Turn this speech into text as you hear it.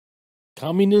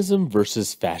Communism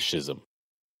versus Fascism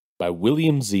by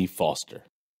William Z. Foster.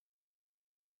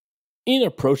 In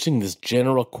approaching this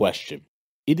general question,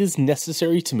 it is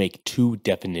necessary to make two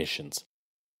definitions.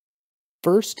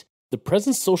 First, the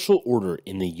present social order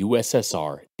in the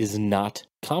USSR is not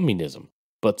communism,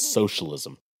 but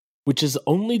socialism, which is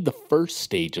only the first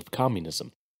stage of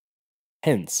communism.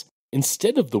 Hence,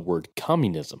 instead of the word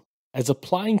communism as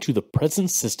applying to the present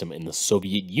system in the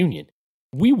Soviet Union,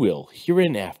 we will,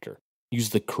 hereinafter, use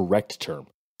the correct term,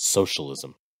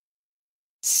 socialism.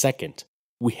 Second,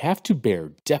 we have to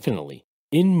bear definitely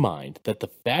in mind that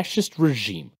the fascist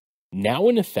regime, now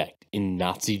in effect in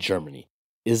Nazi Germany,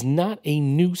 is not a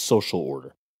new social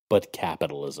order, but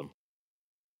capitalism.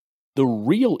 The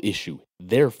real issue,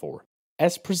 therefore,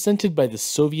 as presented by the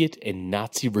Soviet and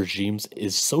Nazi regimes,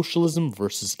 is socialism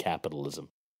versus capitalism,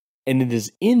 and it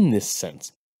is in this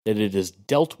sense that it is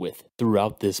dealt with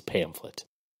throughout this pamphlet.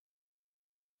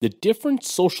 The different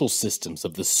social systems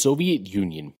of the Soviet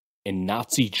Union and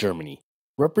Nazi Germany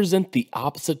represent the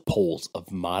opposite poles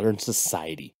of modern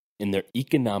society in their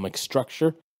economic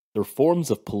structure, their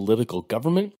forms of political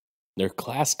government, their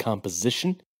class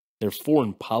composition, their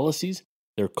foreign policies,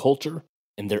 their culture,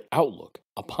 and their outlook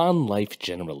upon life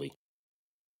generally.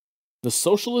 The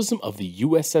socialism of the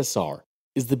USSR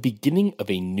is the beginning of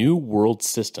a new world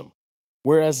system,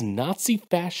 whereas Nazi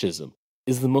fascism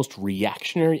is the most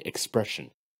reactionary expression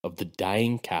of the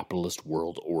dying capitalist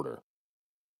world order.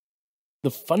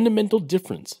 The fundamental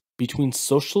difference between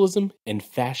socialism and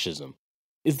fascism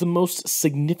is the most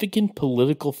significant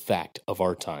political fact of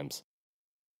our times.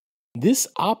 This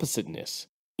oppositeness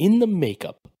in the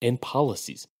makeup and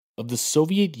policies of the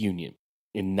Soviet Union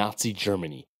and Nazi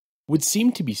Germany would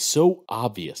seem to be so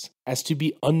obvious as to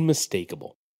be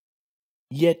unmistakable.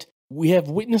 Yet, we have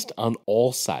witnessed on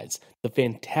all sides the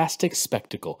fantastic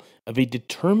spectacle of a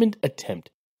determined attempt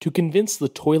to convince the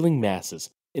toiling masses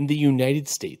in the United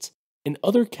States and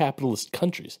other capitalist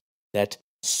countries that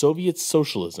Soviet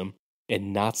socialism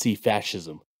and Nazi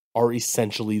fascism are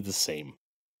essentially the same.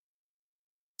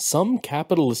 Some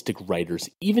capitalistic writers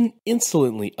even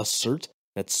insolently assert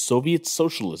that Soviet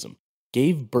socialism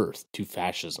gave birth to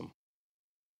fascism,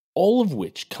 all of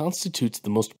which constitutes the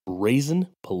most brazen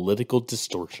political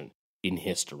distortion in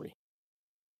history.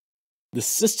 The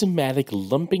systematic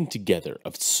lumping together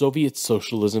of Soviet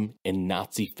socialism and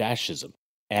Nazi fascism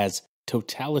as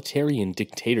totalitarian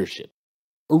dictatorship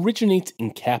originates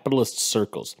in capitalist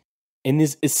circles and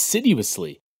is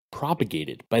assiduously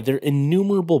propagated by their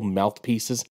innumerable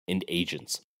mouthpieces and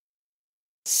agents.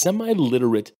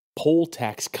 Semi-literate poll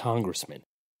tax congressmen,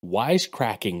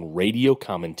 wisecracking radio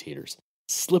commentators,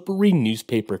 slippery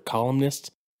newspaper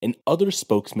columnists, and other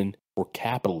spokesmen for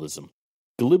capitalism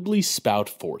glibly spout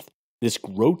forth this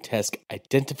grotesque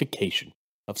identification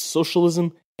of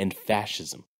socialism and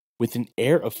fascism with an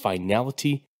air of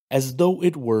finality as though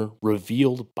it were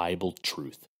revealed Bible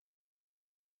truth.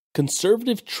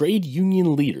 Conservative trade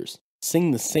union leaders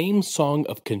sing the same song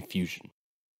of confusion.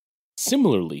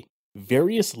 Similarly,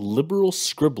 various liberal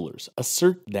scribblers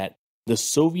assert that the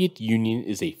Soviet Union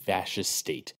is a fascist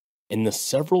state, and the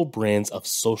several brands of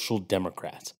social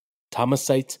democrats,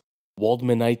 Thomasites,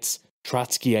 Waldmanites,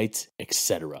 Trotskyites,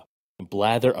 etc.,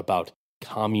 blather about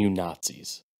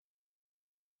communazis.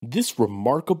 This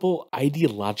remarkable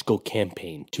ideological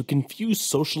campaign to confuse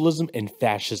socialism and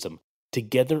fascism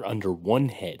together under one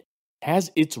head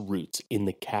has its roots in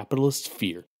the capitalist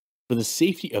fear for the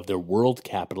safety of their world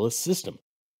capitalist system,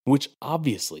 which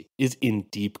obviously is in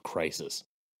deep crisis.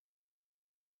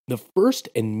 The first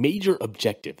and major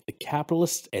objective the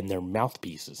capitalists and their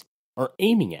mouthpieces are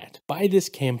aiming at by this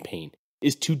campaign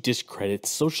is to discredit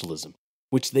socialism,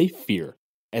 which they fear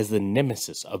as the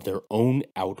nemesis of their own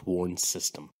outworn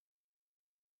system.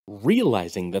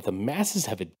 Realizing that the masses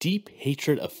have a deep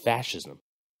hatred of fascism,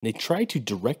 they try to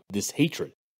direct this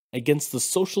hatred against the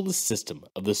socialist system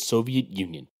of the Soviet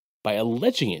Union by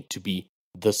alleging it to be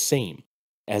the same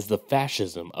as the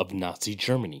fascism of Nazi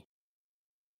Germany.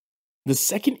 The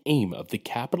second aim of the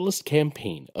capitalist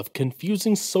campaign of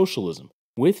confusing socialism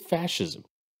with fascism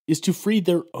is to free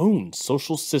their own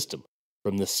social system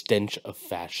from the stench of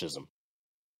fascism.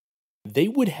 They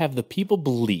would have the people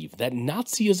believe that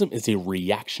Nazism is a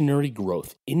reactionary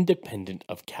growth independent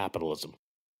of capitalism.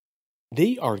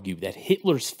 They argue that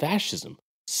Hitler's fascism,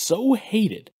 so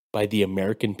hated by the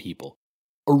American people,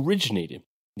 originated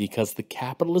because the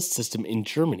capitalist system in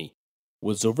Germany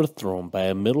was overthrown by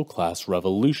a middle-class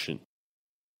revolution.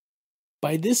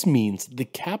 By this means, the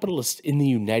capitalists in the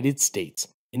United States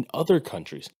and other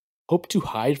countries hope to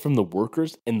hide from the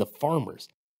workers and the farmers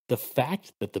the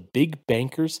fact that the big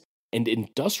bankers and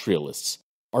industrialists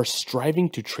are striving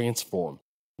to transform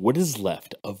what is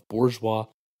left of bourgeois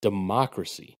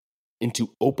democracy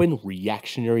into open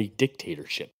reactionary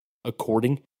dictatorship,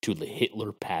 according to the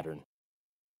Hitler pattern.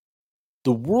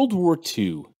 The World War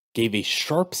II gave a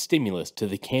sharp stimulus to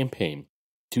the campaign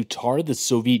to tar the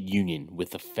Soviet Union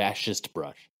with the fascist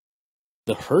brush.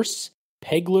 The Hearsts,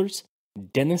 Peglers,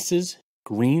 Dennises,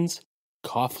 Greens,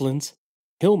 Coughlins,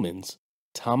 Hillmans,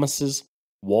 Thomases,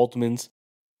 Waldmans,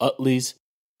 Utleys,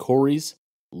 Coreys,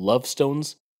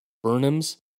 Lovestones,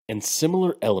 Burnhams, and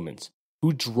similar elements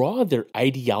who draw their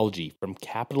ideology from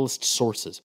capitalist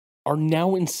sources are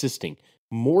now insisting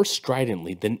more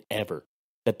stridently than ever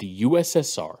that the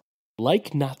USSR,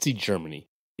 like Nazi Germany,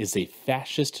 is a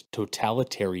fascist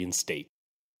totalitarian state.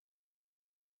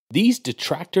 These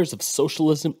detractors of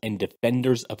socialism and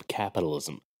defenders of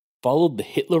capitalism followed the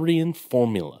Hitlerian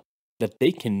formula that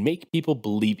they can make people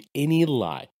believe any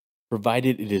lie,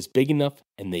 provided it is big enough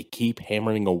and they keep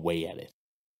hammering away at it.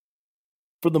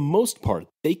 For the most part,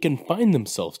 they confine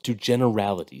themselves to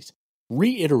generalities,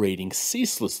 reiterating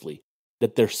ceaselessly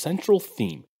that their central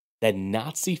theme, that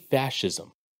Nazi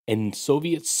fascism and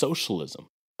Soviet socialism,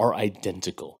 are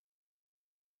identical.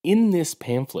 In this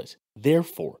pamphlet,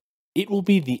 therefore, it will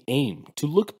be the aim to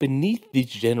look beneath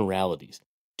these generalities,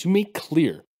 to make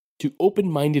clear to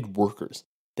open-minded workers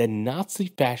that Nazi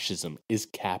fascism is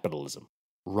capitalism,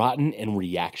 rotten and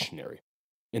reactionary,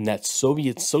 and that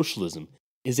Soviet socialism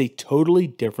is a totally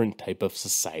different type of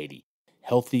society,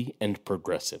 healthy and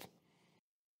progressive.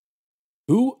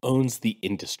 Who owns the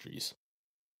industries?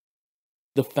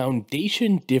 The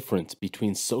foundation difference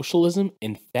between socialism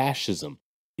and fascism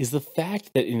is the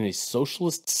fact that in a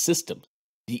socialist system,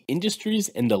 the industries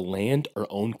and the land are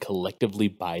owned collectively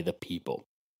by the people,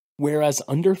 whereas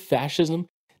under fascism,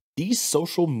 these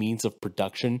social means of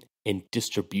production and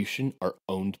distribution are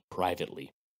owned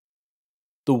privately.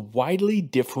 The widely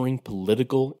differing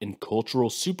political and cultural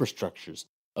superstructures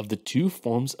of the two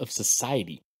forms of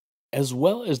society, as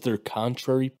well as their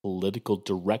contrary political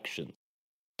direction,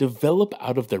 develop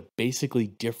out of their basically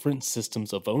different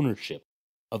systems of ownership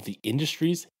of the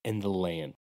industries and the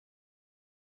land.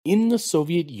 In the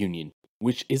Soviet Union,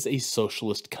 which is a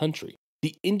socialist country,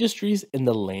 the industries and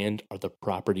the land are the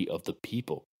property of the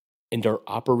people and are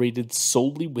operated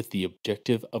solely with the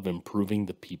objective of improving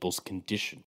the people's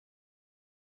condition.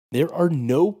 There are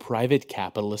no private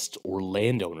capitalists or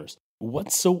landowners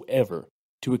whatsoever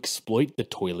to exploit the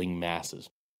toiling masses.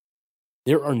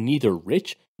 There are neither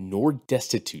rich nor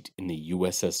destitute in the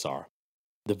USSR.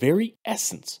 The very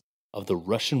essence of the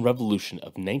Russian Revolution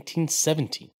of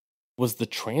 1917 was the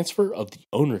transfer of the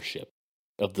ownership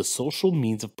of the social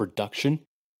means of production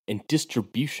and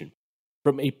distribution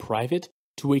from a private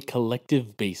to a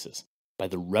collective basis by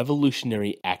the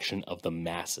revolutionary action of the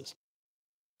masses,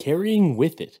 carrying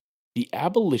with it the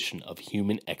abolition of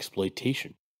human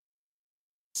exploitation.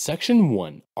 Section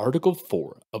 1, Article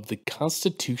 4 of the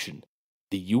Constitution of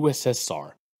the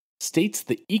USSR states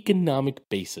the economic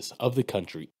basis of the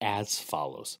country as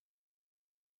follows.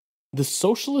 The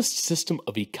socialist system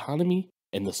of economy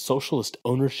and the socialist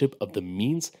ownership of the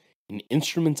means and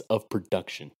instruments of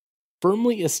production,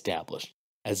 firmly established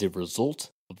as a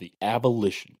result of the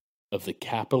abolition of the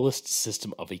capitalist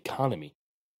system of economy,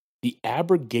 the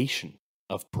abrogation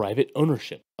of private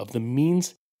ownership of the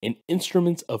means and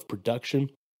instruments of production,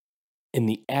 and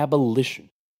the abolition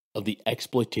of the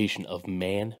exploitation of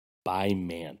man by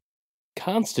man,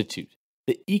 constitute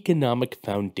the economic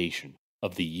foundation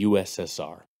of the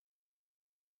USSR.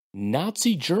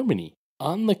 Nazi Germany,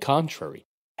 on the contrary,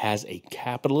 has a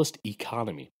capitalist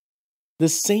economy, the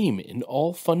same in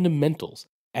all fundamentals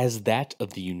as that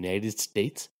of the United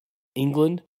States,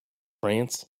 England,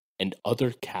 France, and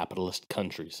other capitalist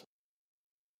countries.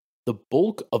 The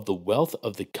bulk of the wealth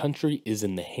of the country is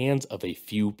in the hands of a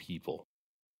few people.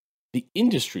 The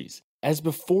industries, as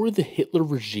before the Hitler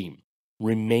regime,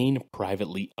 remain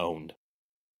privately owned.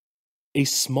 A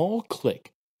small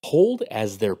clique hold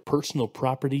as their personal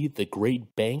property the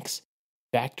great banks,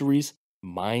 factories,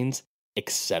 mines,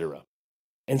 etc.,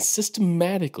 and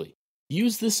systematically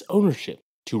use this ownership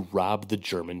to rob the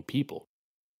German people.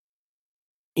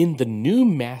 In the New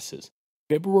Masses,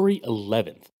 February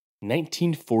 11th,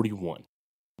 1941,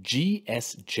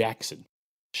 G.S. Jackson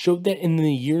showed that in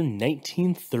the year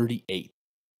 1938,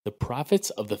 the profits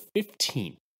of the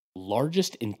 15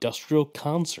 largest industrial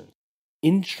concerns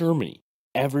in Germany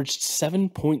averaged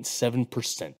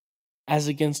 7.7%, as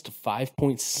against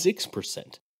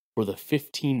 5.6% for the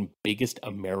 15 biggest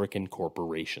American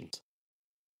corporations.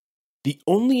 The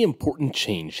only important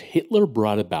change Hitler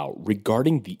brought about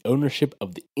regarding the ownership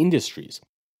of the industries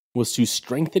was to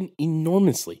strengthen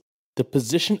enormously the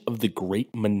position of the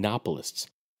great monopolists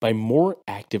by more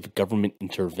active government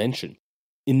intervention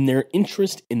in their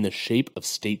interest in the shape of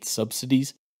state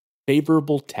subsidies,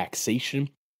 favorable taxation,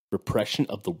 repression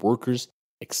of the workers,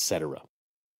 etc.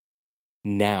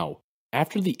 Now,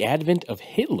 after the advent of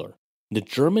Hitler, the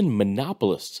German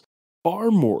monopolists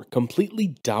far more completely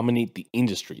dominate the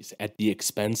industries at the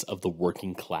expense of the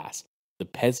working class, the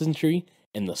peasantry,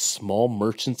 and the small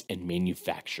merchants and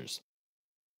manufacturers.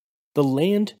 The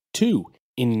land, too,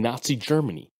 in Nazi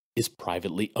Germany is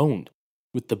privately owned,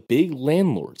 with the big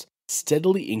landlords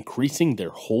steadily increasing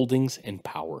their holdings and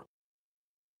power.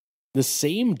 The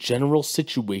same general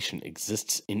situation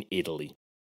exists in Italy.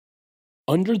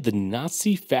 Under the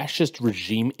Nazi fascist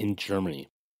regime in Germany,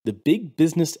 the big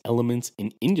business elements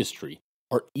in industry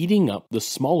are eating up the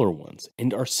smaller ones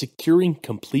and are securing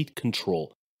complete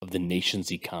control of the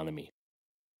nation's economy.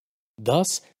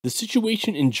 Thus, the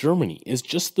situation in Germany is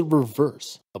just the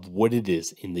reverse of what it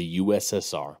is in the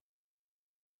USSR.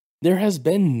 There has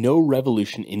been no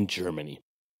revolution in Germany.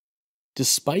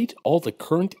 Despite all the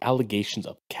current allegations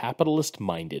of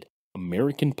capitalist-minded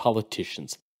American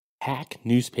politicians, hack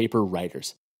newspaper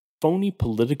writers, phony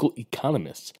political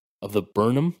economists of the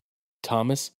Burnham,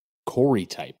 Thomas, Corey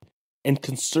type, and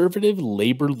conservative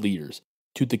labor leaders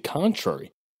to the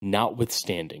contrary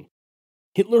notwithstanding,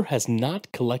 Hitler has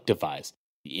not collectivized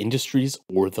the industries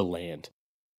or the land.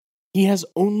 He has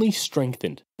only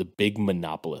strengthened the big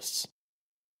monopolists.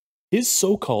 His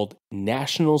so-called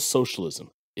National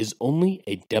Socialism is only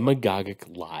a demagogic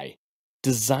lie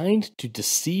designed to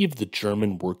deceive the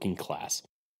German working class,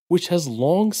 which has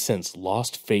long since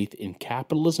lost faith in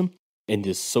capitalism and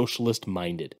is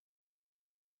socialist-minded.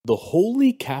 The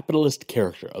wholly capitalist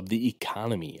character of the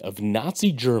economy of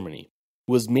Nazi Germany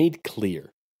was made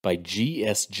clear by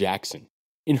G.S. Jackson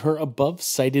in her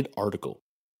above-cited article,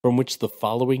 from which the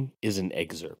following is an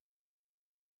excerpt.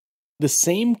 The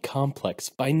same complex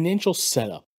financial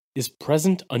setup is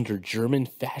present under German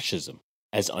fascism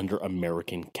as under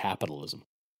American capitalism.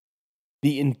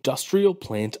 The industrial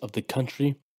plant of the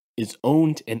country is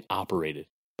owned and operated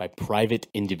by private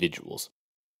individuals.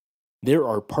 There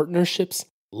are partnerships,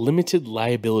 limited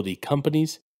liability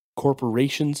companies,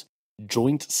 corporations,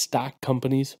 joint stock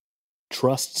companies,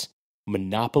 trusts,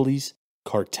 monopolies,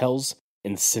 cartels,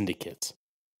 and syndicates.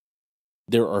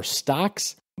 There are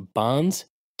stocks, bonds,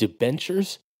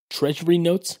 debentures, treasury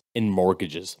notes, and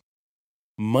mortgages.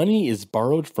 Money is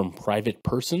borrowed from private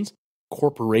persons,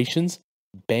 corporations,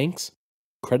 banks,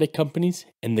 credit companies,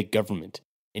 and the government,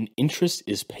 and interest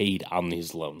is paid on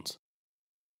these loans.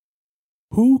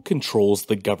 Who controls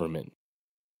the government?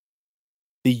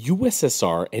 The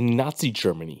USSR and Nazi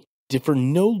Germany differ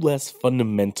no less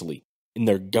fundamentally in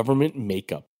their government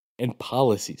makeup and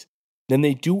policies than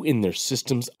they do in their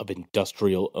systems of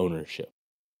industrial ownership.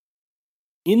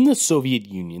 In the Soviet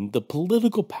Union, the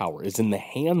political power is in the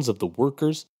hands of the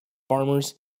workers,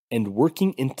 farmers, and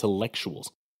working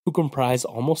intellectuals who comprise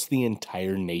almost the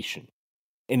entire nation,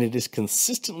 and it is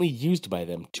consistently used by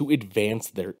them to advance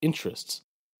their interests.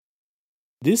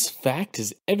 This fact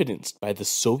is evidenced by the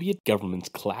Soviet government's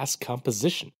class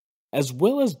composition as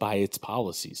well as by its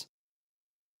policies.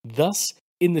 Thus,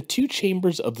 in the two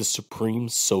chambers of the Supreme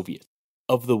Soviet,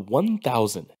 of the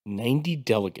 1,090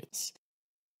 delegates,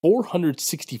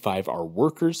 465 are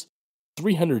workers,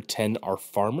 310 are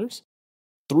farmers,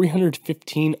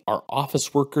 315 are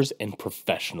office workers and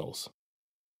professionals.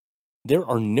 There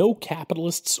are no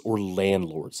capitalists or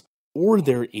landlords or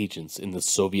their agents in the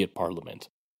Soviet parliament.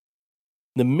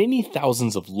 The many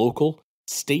thousands of local,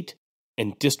 state,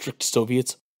 and district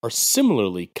Soviets are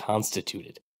similarly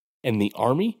constituted, and the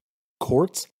army,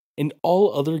 courts, and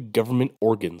all other government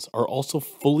organs are also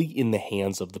fully in the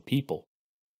hands of the people.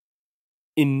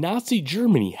 In Nazi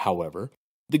Germany, however,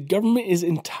 the government is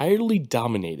entirely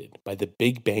dominated by the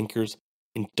big bankers,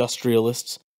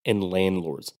 industrialists, and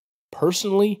landlords,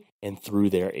 personally and through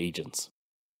their agents.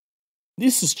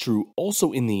 This is true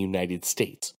also in the United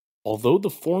States, although the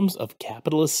forms of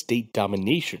capitalist state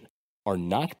domination are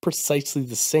not precisely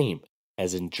the same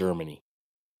as in Germany.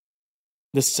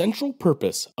 The central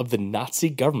purpose of the Nazi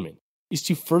government is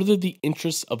to further the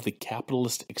interests of the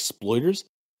capitalist exploiters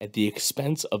at the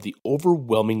expense of the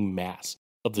overwhelming mass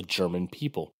of the German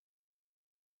people.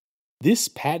 This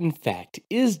patent fact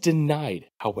is denied,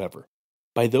 however,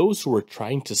 by those who are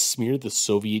trying to smear the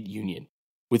Soviet Union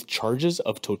with charges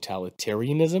of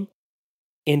totalitarianism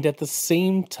and at the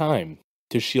same time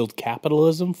to shield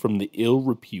capitalism from the ill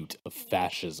repute of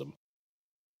fascism.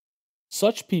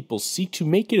 Such people seek to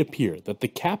make it appear that the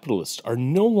capitalists are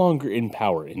no longer in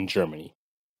power in Germany,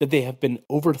 that they have been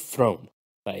overthrown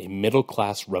by a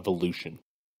middle-class revolution.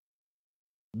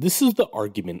 This is the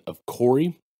argument of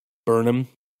Corey, Burnham,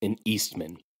 and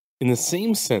Eastman. In the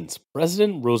same sense,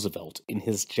 President Roosevelt, in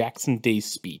his Jackson Day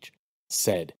speech,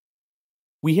 said,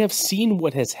 "We have seen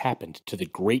what has happened to the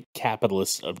great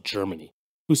capitalists of Germany,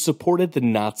 who supported the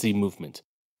Nazi movement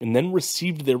and then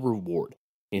received their reward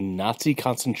in Nazi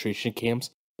concentration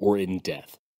camps or in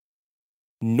death."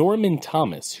 Norman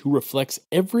Thomas, who reflects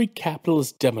every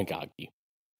capitalist demagoguery,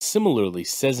 similarly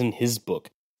says in his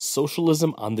book,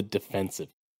 Socialism on the Defensive,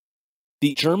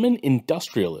 "The German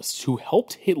industrialists who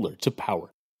helped Hitler to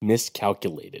power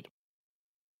miscalculated."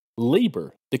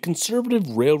 Labor, the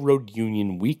conservative railroad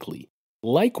union weekly,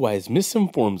 likewise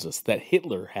misinforms us that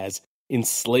Hitler has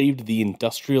enslaved the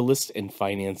industrialists and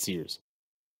financiers.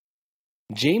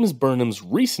 James Burnham's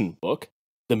recent book,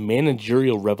 The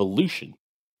Managerial Revolution,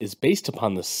 is based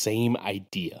upon the same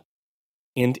idea,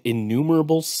 and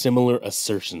innumerable similar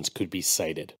assertions could be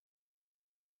cited.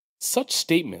 Such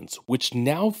statements, which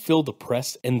now fill the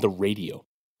press and the radio,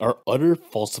 are utter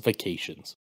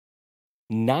falsifications.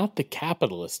 Not the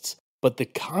capitalists, but the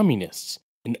communists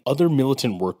and other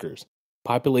militant workers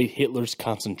populate Hitler's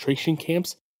concentration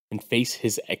camps and face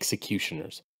his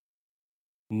executioners.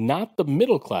 Not the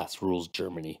middle class rules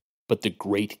Germany, but the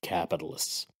great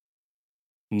capitalists.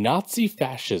 Nazi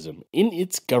fascism, in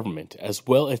its government as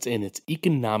well as in its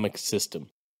economic system,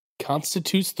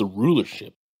 constitutes the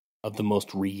rulership of the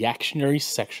most reactionary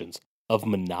sections of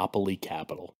monopoly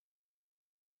capital.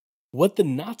 What the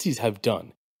Nazis have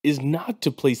done is not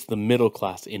to place the middle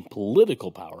class in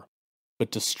political power,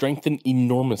 but to strengthen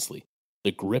enormously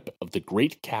the grip of the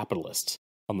great capitalists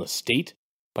on the state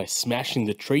by smashing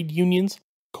the trade unions,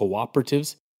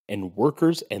 cooperatives, and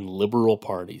workers' and liberal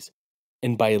parties,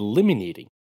 and by eliminating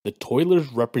the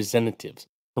toilers' representatives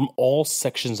from all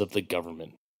sections of the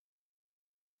government.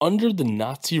 Under the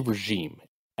Nazi regime,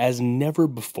 as never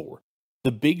before,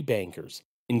 the big bankers,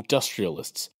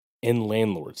 industrialists, and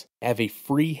landlords have a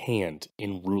free hand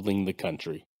in ruling the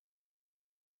country.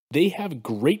 They have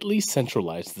greatly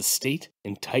centralized the state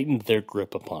and tightened their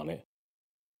grip upon it.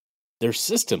 Their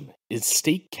system is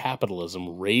state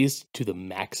capitalism raised to the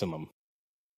maximum.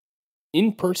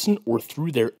 In person or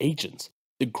through their agents,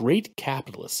 the great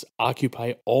capitalists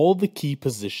occupy all the key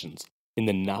positions in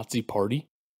the Nazi Party,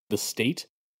 the state,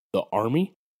 the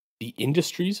army, the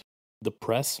industries, the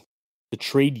press, the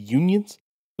trade unions,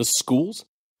 the schools,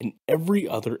 and every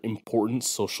other important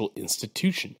social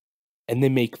institution, and they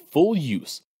make full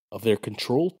use of their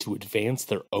control to advance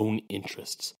their own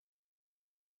interests.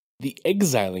 The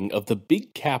exiling of the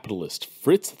big capitalist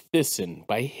Fritz Thyssen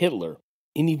by Hitler,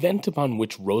 an event upon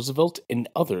which Roosevelt and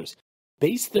others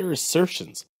base their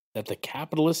assertions that the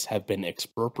capitalists have been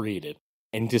expropriated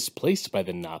and displaced by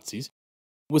the Nazis,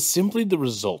 was simply the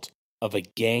result of a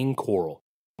gang quarrel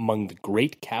among the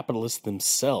great capitalists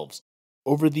themselves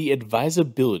over the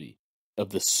advisability of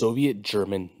the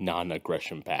Soviet-German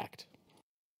Non-Aggression Pact.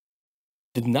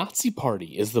 The Nazi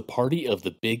Party is the party of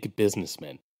the big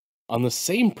businessmen, on the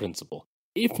same principle,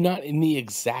 if not in the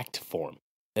exact form,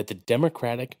 that the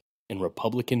Democratic and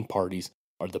Republican parties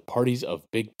are the parties of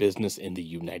big business in the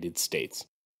United States.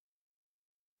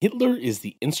 Hitler is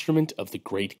the instrument of the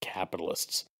great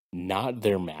capitalists, not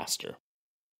their master.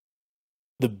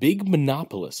 The big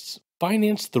monopolists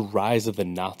financed the rise of the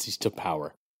Nazis to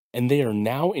power, and they are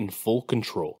now in full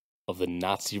control of the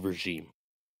Nazi regime.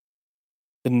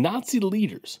 The Nazi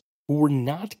leaders, who were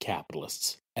not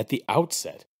capitalists at the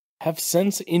outset, have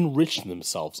since enriched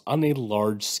themselves on a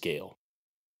large scale.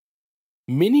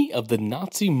 Many of the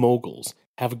Nazi moguls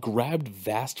have grabbed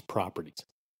vast properties,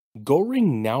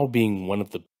 Göring now being one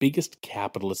of the biggest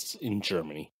capitalists in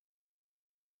Germany.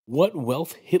 What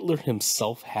wealth Hitler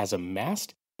himself has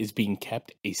amassed is being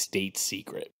kept a state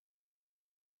secret.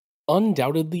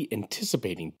 Undoubtedly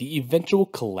anticipating the eventual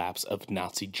collapse of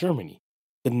Nazi Germany,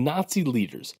 the Nazi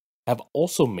leaders have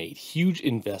also made huge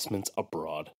investments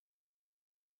abroad.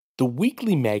 The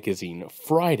weekly magazine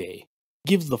Friday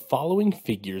gives the following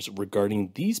figures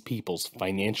regarding these people's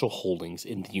financial holdings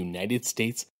in the United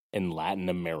States and Latin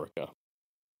America.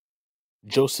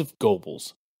 Joseph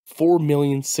Goebbels,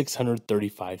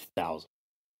 4,635,000.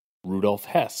 Rudolf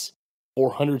Hess,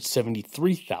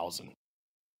 473,000.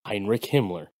 Heinrich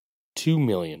Himmler, 2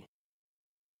 million.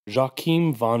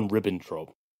 Joachim von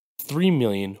Ribbentrop,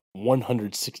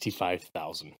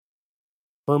 3,165,000.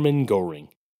 Hermann Göring,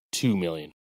 2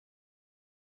 million.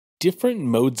 Different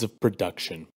modes of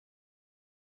production.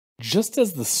 Just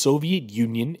as the Soviet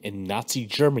Union and Nazi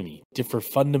Germany differ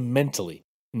fundamentally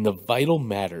in the vital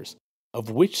matters of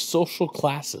which social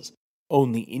classes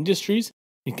own the industries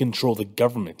and control the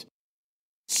government,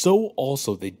 so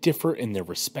also they differ in their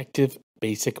respective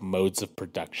basic modes of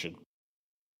production.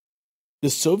 The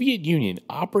Soviet Union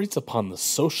operates upon the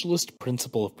socialist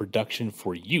principle of production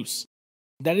for use.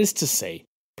 That is to say,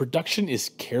 production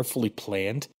is carefully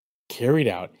planned, carried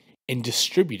out, and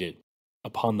distributed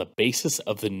upon the basis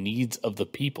of the needs of the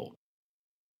people.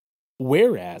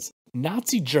 Whereas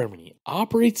Nazi Germany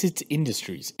operates its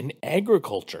industries and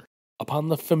agriculture upon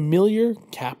the familiar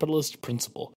capitalist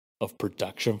principle of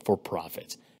production for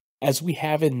profit, as we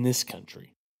have in this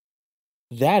country.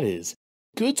 That is,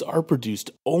 goods are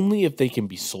produced only if they can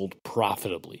be sold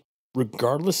profitably,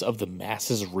 regardless of the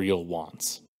masses' real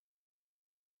wants.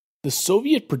 The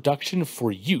Soviet production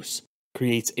for use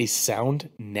creates a sound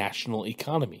national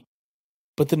economy,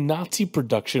 but the Nazi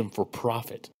production for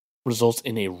profit results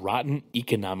in a rotten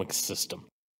economic system,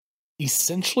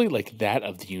 essentially like that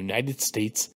of the United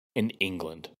States and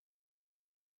England.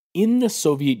 In the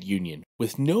Soviet Union,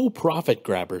 with no profit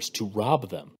grabbers to rob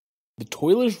them, the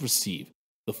toilers receive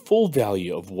the full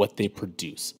value of what they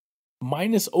produce,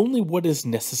 minus only what is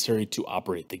necessary to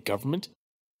operate the government,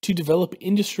 to develop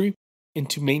industry, and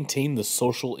to maintain the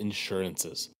social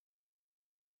insurances.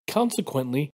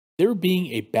 Consequently, there being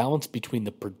a balance between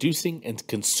the producing and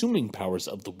consuming powers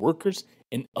of the workers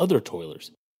and other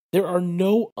toilers, there are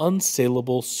no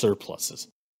unsaleable surpluses,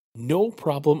 no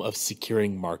problem of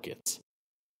securing markets.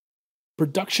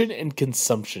 Production and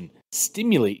consumption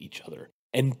stimulate each other,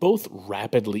 and both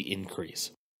rapidly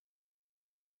increase.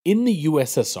 In the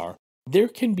USSR, there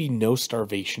can be no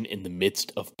starvation in the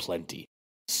midst of plenty,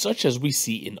 such as we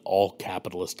see in all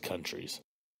capitalist countries.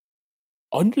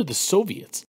 Under the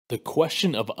Soviets, the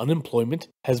question of unemployment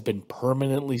has been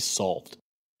permanently solved,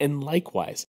 and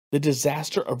likewise the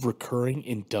disaster of recurring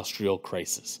industrial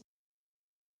crisis.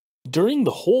 During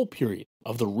the whole period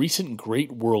of the recent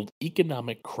Great World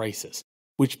Economic Crisis,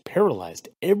 which paralyzed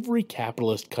every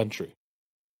capitalist country,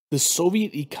 the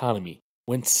Soviet economy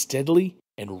went steadily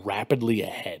and rapidly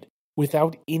ahead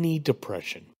without any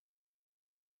depression.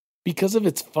 Because of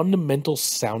its fundamental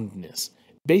soundness,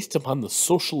 based upon the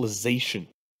socialization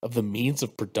of the means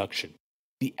of production,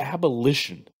 the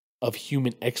abolition of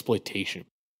human exploitation,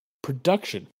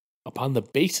 production upon the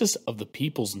basis of the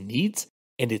people's needs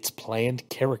and its planned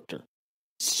character,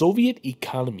 Soviet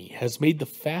economy has made the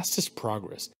fastest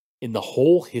progress in the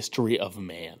whole history of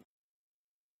man.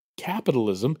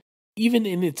 Capitalism, even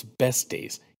in its best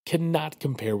days, cannot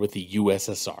compare with the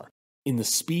USSR in the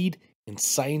speed and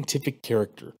scientific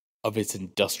character of its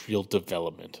industrial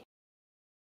development.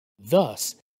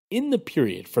 Thus, in the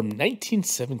period from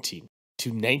 1917 to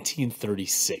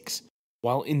 1936,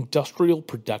 while industrial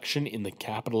production in the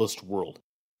capitalist world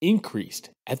increased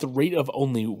at the rate of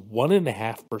only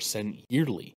 1.5%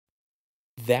 yearly,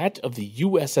 that of the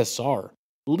USSR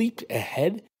leaped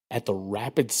ahead at the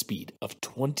rapid speed of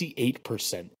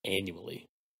 28% annually.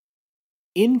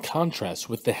 In contrast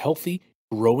with the healthy,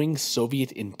 growing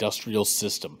Soviet industrial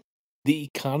system, the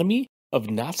economy of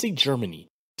Nazi Germany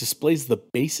displays the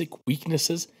basic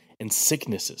weaknesses and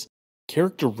sicknesses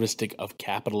characteristic of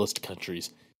capitalist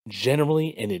countries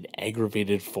generally and in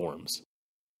aggravated forms.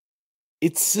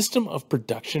 Its system of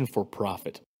production for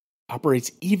profit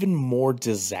operates even more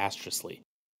disastrously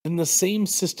than the same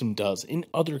system does in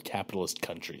other capitalist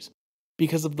countries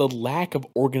because of the lack of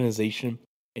organization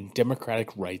and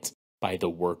democratic rights by the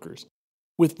workers,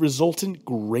 with resultant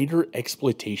greater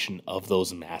exploitation of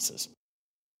those masses.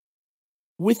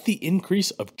 With the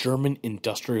increase of German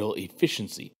industrial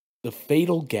efficiency, the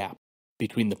fatal gap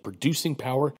between the producing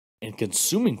power and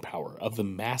consuming power of the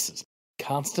masses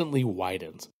constantly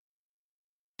widens.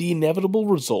 The inevitable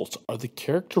results are the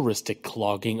characteristic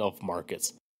clogging of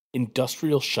markets,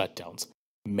 industrial shutdowns,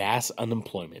 mass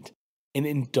unemployment, and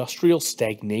industrial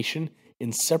stagnation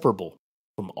inseparable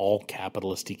from all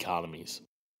capitalist economies.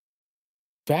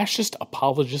 Fascist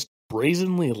apologists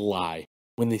brazenly lie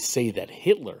when they say that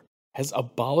Hitler has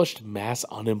abolished mass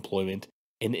unemployment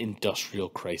and industrial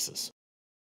crisis.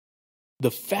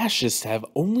 The fascists have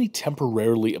only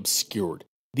temporarily obscured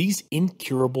these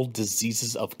incurable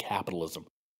diseases of capitalism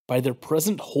by their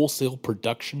present wholesale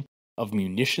production of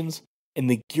munitions and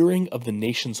the gearing of the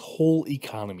nation's whole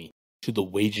economy to the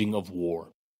waging of war.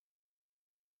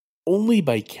 Only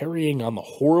by carrying on the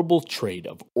horrible trade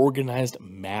of organized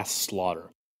mass slaughter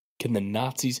can the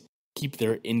Nazis keep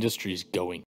their industries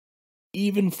going,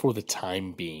 even for the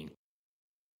time being.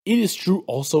 It is true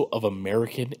also of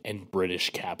American and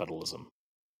British capitalism.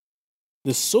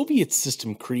 The Soviet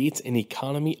system creates an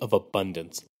economy of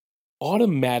abundance.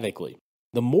 Automatically,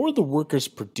 the more the workers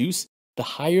produce, the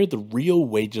higher the real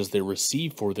wages they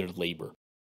receive for their labor.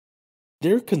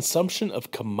 Their consumption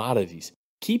of commodities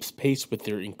keeps pace with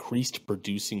their increased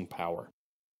producing power.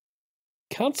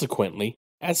 Consequently,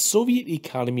 As Soviet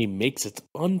economy makes its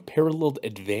unparalleled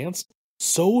advance,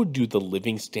 so do the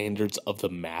living standards of the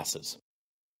masses.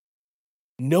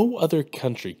 No other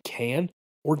country can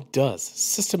or does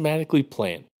systematically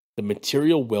plan the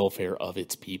material welfare of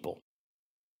its people.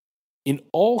 In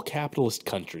all capitalist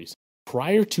countries,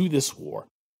 prior to this war,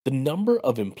 the number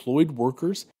of employed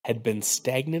workers had been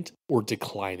stagnant or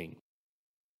declining.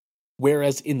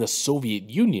 Whereas in the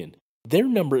Soviet Union, their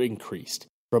number increased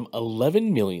from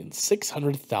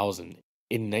 11,600,000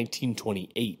 in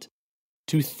 1928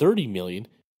 to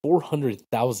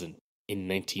 30,400,000 in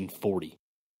 1940.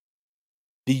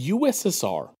 The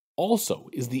USSR also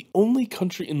is the only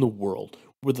country in the world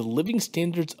where the living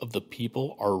standards of the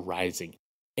people are rising,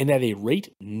 and at a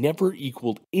rate never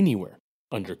equaled anywhere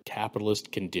under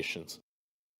capitalist conditions.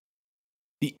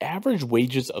 The average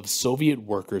wages of Soviet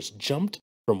workers jumped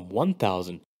from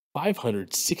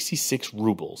 1,566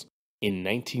 rubles in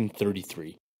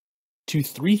 1933 to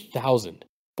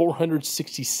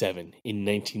 3,467 in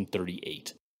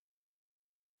 1938.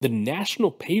 The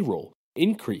national payroll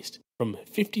increased from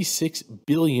 56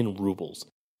 billion rubles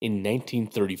in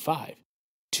 1935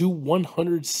 to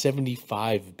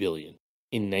 175 billion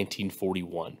in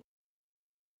 1941.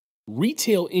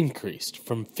 Retail increased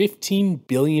from 15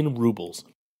 billion rubles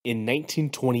in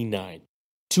 1929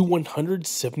 to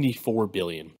 174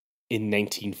 billion in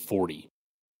 1940.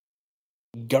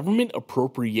 Government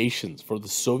appropriations for the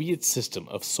Soviet system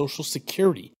of Social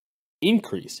Security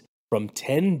increased from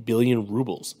 10 billion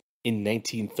rubles in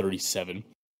 1937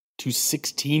 to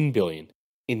 16 billion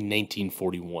in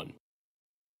 1941.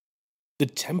 The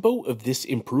tempo of this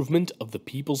improvement of the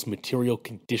people's material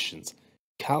conditions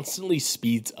constantly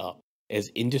speeds up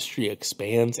as industry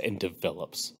expands and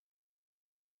develops.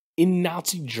 In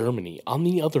Nazi Germany, on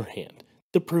the other hand,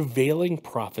 the prevailing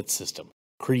profit system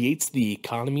creates the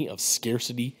economy of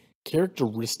scarcity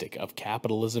characteristic of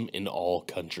capitalism in all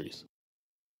countries.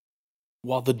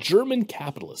 While the German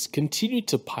capitalists continue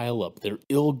to pile up their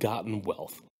ill-gotten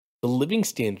wealth, the living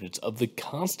standards of the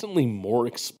constantly more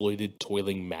exploited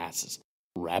toiling masses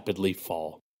rapidly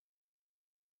fall.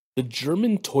 The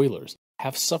German toilers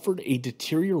have suffered a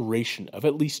deterioration of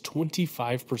at least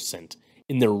 25%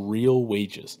 in their real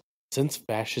wages since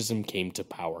fascism came to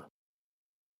power.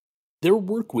 Their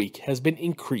work week has been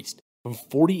increased from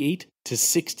 48 to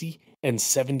 60 and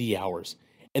 70 hours,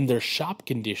 and their shop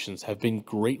conditions have been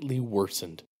greatly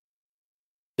worsened.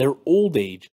 Their old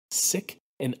age, sick,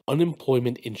 and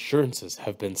unemployment insurances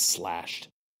have been slashed.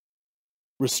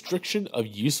 Restriction of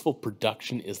useful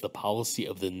production is the policy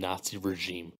of the Nazi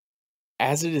regime,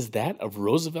 as it is that of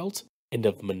Roosevelt and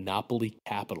of monopoly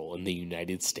capital in the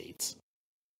United States.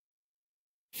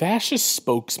 Fascist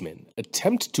spokesmen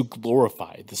attempt to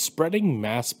glorify the spreading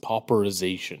mass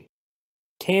pauperization.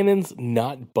 Cannons,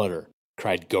 not butter,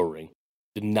 cried Goering,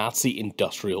 the Nazi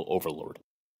industrial overlord.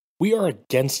 We are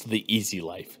against the easy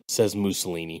life, says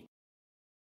Mussolini.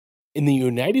 In the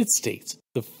United States,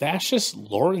 the fascist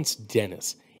Lawrence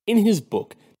Dennis, in his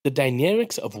book The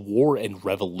Dynamics of War and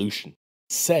Revolution,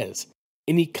 says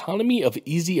an economy of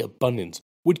easy abundance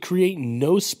would create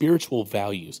no spiritual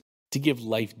values to give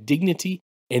life dignity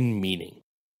and meaning.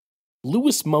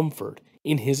 Lewis Mumford,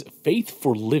 in his Faith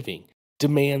for Living,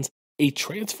 demands a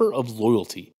transfer of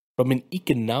loyalty from an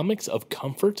economics of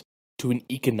comfort to an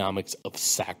economics of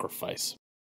sacrifice.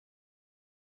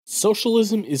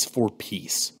 Socialism is for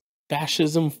peace,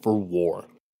 fascism for war.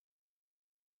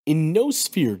 In no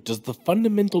sphere does the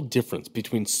fundamental difference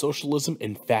between socialism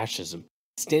and fascism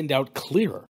stand out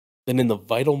clearer than in the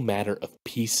vital matter of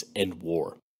peace and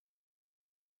war.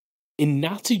 In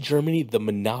Nazi Germany, the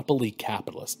monopoly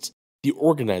capitalists, the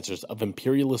organizers of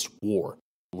imperialist war,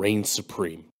 reigned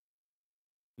supreme.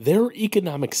 Their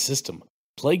economic system,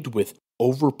 plagued with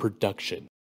overproduction,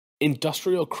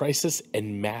 industrial crisis,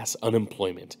 and mass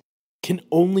unemployment, can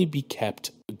only be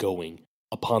kept going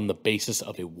upon the basis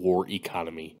of a war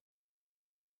economy.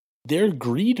 Their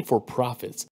greed for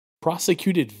profits,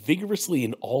 prosecuted vigorously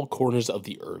in all corners of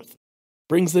the earth,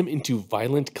 brings them into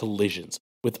violent collisions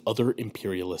with other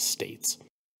imperialist states.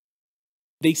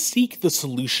 They seek the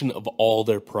solution of all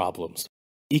their problems: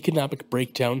 economic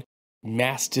breakdown,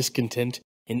 mass discontent,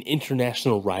 and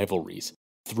international rivalries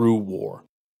through war.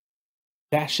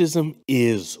 Fascism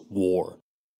is war.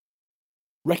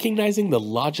 Recognizing the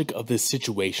logic of this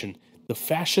situation, the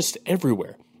fascists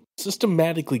everywhere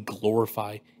systematically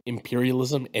glorify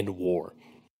imperialism and war.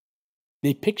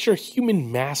 They picture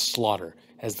human mass slaughter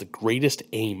as the greatest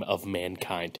aim of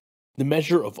mankind, the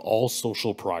measure of all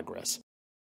social progress.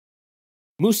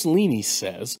 Mussolini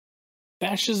says,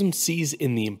 fascism sees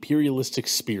in the imperialistic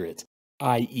spirit,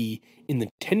 i.e., in the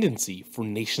tendency for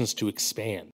nations to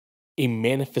expand, a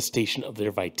manifestation of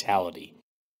their vitality.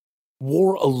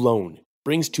 War alone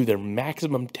brings to their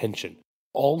maximum tension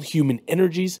all human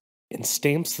energies and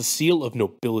stamps the seal of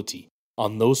nobility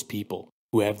on those people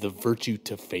who have the virtue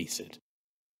to face it.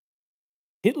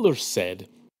 Hitler said,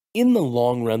 "In the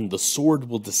long run, the sword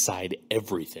will decide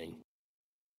everything."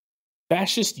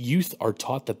 Fascist youth are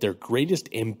taught that their greatest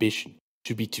ambition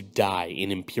should be to die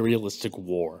in imperialistic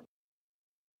war.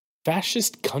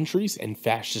 Fascist countries and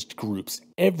fascist groups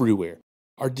everywhere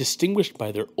are distinguished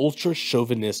by their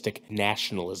ultra-chauvinistic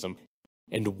nationalism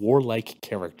and warlike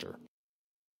character.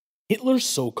 Hitler's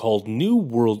so-called New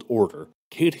World Order,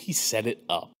 could he set it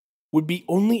up, would be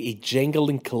only a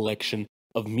jangling collection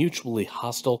of mutually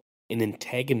hostile and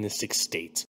antagonistic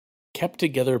states, kept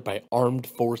together by armed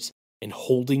force and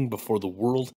holding before the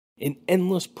world an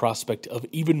endless prospect of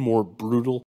even more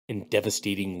brutal and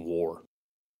devastating war.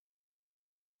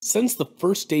 Since the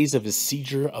first days of his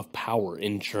seizure of power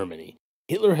in Germany,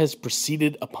 Hitler has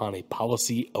proceeded upon a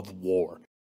policy of war,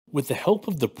 with the help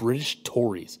of the British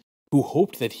Tories, who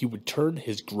hoped that he would turn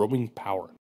his growing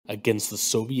power against the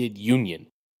Soviet Union.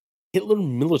 Hitler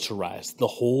militarized the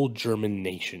whole German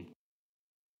nation.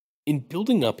 In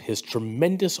building up his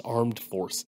tremendous armed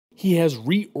force, he has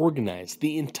reorganized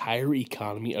the entire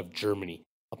economy of Germany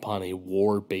upon a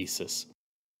war basis.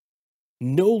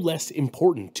 No less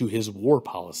important to his war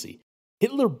policy,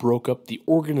 Hitler broke up the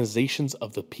organizations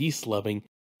of the peace-loving,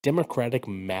 democratic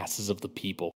masses of the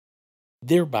people,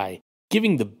 thereby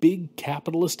giving the big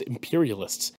capitalist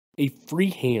imperialists a free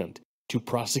hand to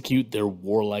prosecute their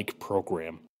warlike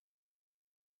program.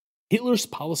 Hitler's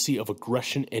policy of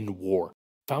aggression and war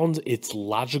found its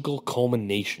logical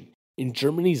culmination in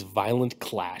Germany's violent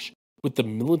clash with the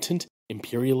militant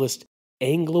imperialist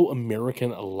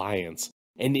Anglo-American alliance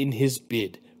and in his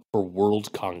bid for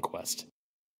world conquest.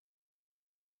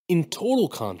 In total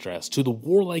contrast to the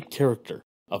warlike character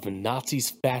of Nazis'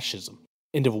 fascism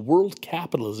and of world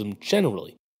capitalism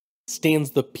generally,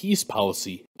 stands the peace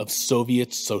policy of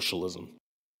Soviet socialism.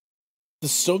 The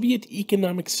Soviet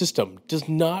economic system does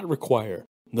not require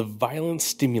the violent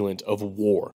stimulant of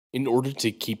war in order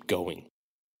to keep going.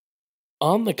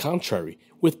 On the contrary,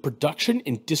 with production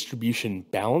and distribution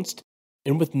balanced,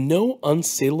 and with no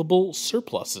unsaleable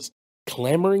surpluses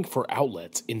clamoring for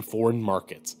outlets in foreign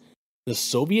markets, the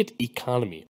Soviet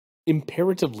economy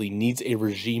imperatively needs a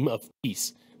regime of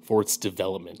peace for its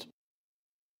development.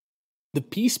 The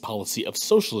peace policy of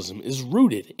socialism is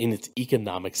rooted in its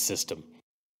economic system.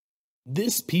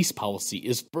 This peace policy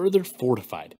is further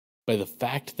fortified by the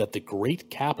fact that the great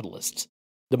capitalists,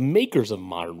 the makers of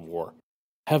modern war,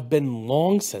 have been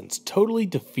long since totally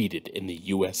defeated in the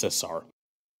USSR,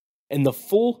 and the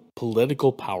full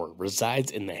political power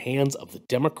resides in the hands of the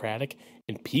democratic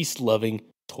and peace-loving,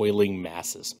 toiling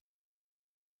masses.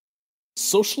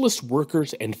 Socialist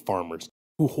workers and farmers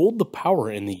who hold the power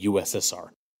in the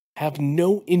USSR have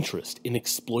no interest in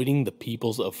exploiting the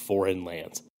peoples of foreign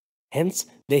lands, hence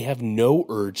they have no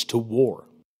urge to war.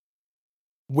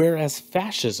 Whereas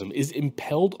fascism is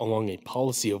impelled along a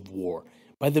policy of war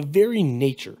by the very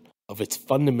nature of its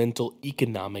fundamental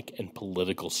economic and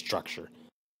political structure,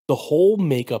 the whole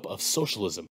makeup of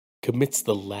socialism commits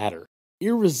the latter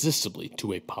irresistibly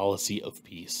to a policy of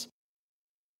peace.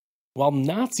 While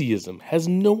Nazism has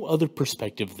no other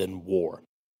perspective than war,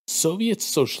 Soviet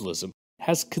socialism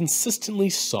has consistently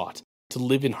sought to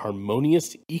live in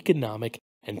harmonious economic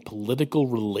and political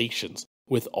relations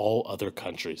with all other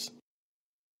countries.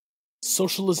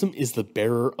 Socialism is the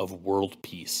bearer of world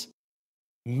peace.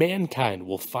 Mankind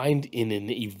will find in an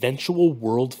eventual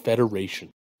world federation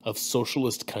of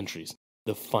socialist countries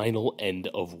the final end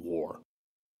of war.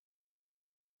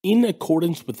 In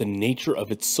accordance with the nature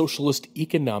of its socialist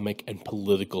economic and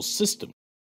political system,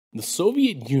 the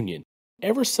Soviet Union,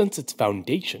 ever since its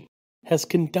foundation, has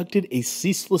conducted a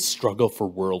ceaseless struggle for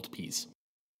world peace.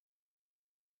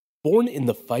 Born in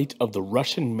the fight of the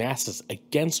Russian masses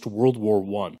against World War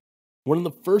I, one of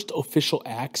the first official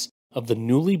acts of the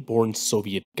newly born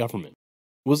Soviet government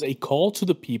was a call to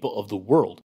the people of the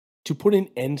world to put an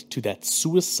end to that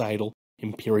suicidal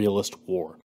imperialist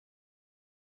war.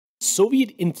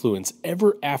 Soviet influence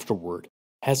ever afterward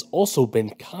has also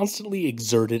been constantly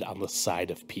exerted on the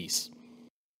side of peace.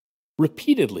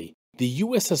 Repeatedly, the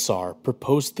USSR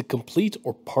proposed the complete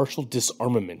or partial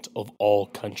disarmament of all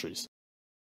countries.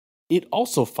 It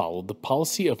also followed the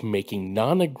policy of making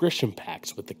non-aggression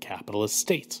pacts with the capitalist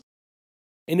states,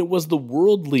 and it was the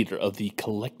world leader of the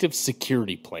Collective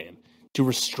Security Plan to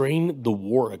restrain the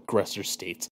war aggressor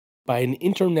states by an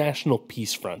international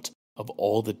peace front of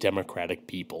all the democratic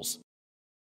peoples.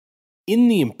 In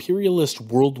the imperialist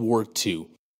World War II,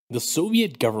 the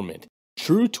Soviet government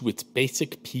true to its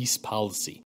basic peace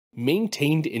policy,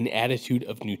 maintained an attitude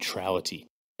of neutrality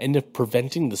and of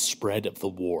preventing the spread of the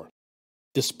war,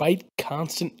 despite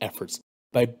constant efforts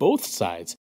by both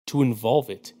sides to involve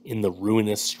it in the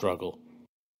ruinous struggle.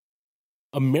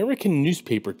 American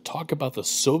newspapers talk about the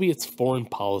Soviets' foreign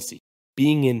policy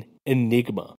being an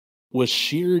enigma was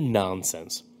sheer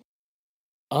nonsense.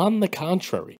 On the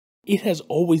contrary, it has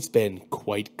always been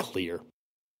quite clear.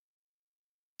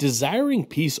 Desiring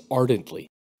peace ardently,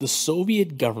 the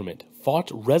Soviet government fought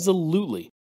resolutely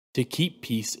to keep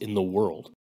peace in the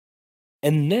world.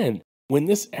 And then, when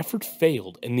this effort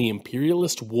failed and the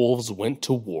imperialist wolves went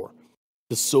to war,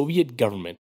 the Soviet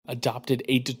government adopted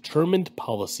a determined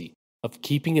policy of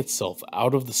keeping itself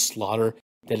out of the slaughter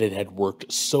that it had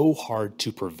worked so hard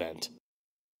to prevent.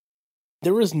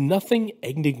 There is nothing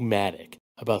enigmatic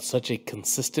about such a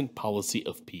consistent policy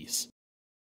of peace.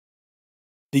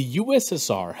 The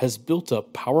USSR has built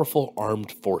up powerful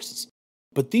armed forces,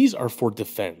 but these are for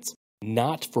defense,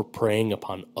 not for preying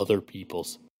upon other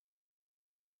peoples.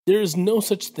 There is no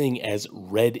such thing as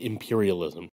red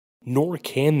imperialism, nor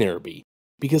can there be,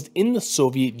 because in the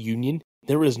Soviet Union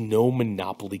there is no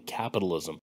monopoly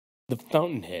capitalism, the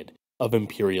fountainhead of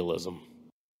imperialism.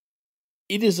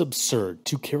 It is absurd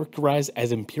to characterize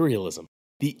as imperialism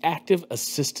the active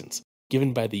assistance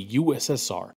given by the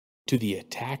USSR to the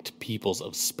attacked peoples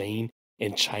of Spain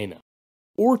and China,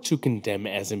 or to condemn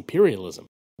as imperialism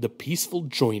the peaceful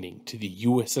joining to the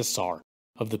USSR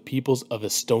of the peoples of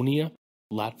Estonia,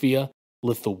 Latvia,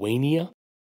 Lithuania,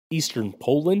 Eastern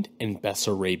Poland, and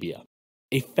Bessarabia,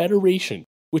 a federation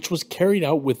which was carried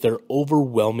out with their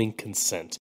overwhelming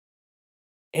consent.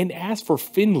 And as for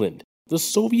Finland, the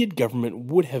Soviet government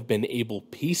would have been able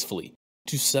peacefully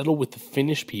to settle with the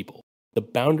Finnish people the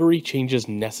boundary changes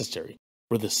necessary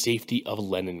for the safety of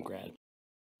Leningrad,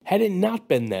 had it not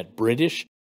been that British,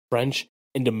 French,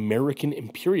 and American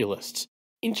imperialists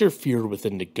interfered with the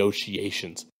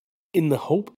negotiations in the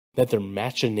hope that their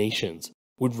machinations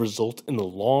would result in a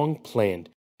long-planned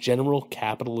general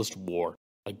capitalist war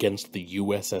against the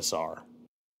USSR.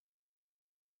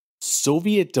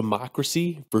 Soviet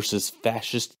democracy versus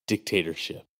fascist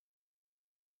dictatorship.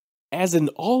 As in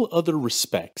all other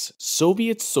respects,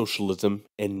 Soviet socialism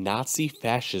and Nazi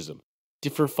fascism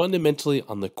differ fundamentally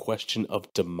on the question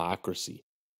of democracy,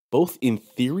 both in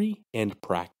theory and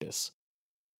practice.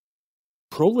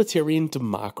 Proletarian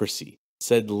democracy,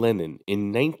 said Lenin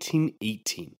in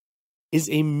 1918, is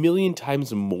a million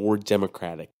times more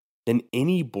democratic than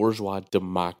any bourgeois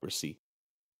democracy.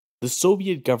 The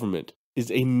Soviet government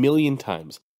is a million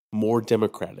times more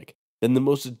democratic than the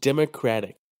most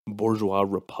democratic bourgeois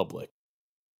republic.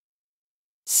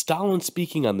 Stalin,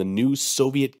 speaking on the new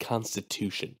Soviet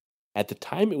constitution at the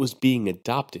time it was being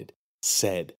adopted,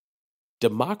 said,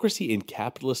 "Democracy in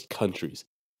capitalist countries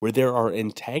where there are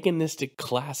antagonistic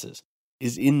classes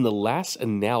is in the last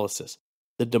analysis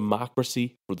the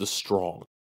democracy for the strong,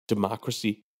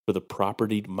 democracy for the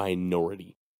propertied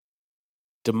minority.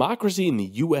 Democracy in the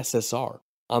USSR,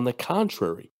 on the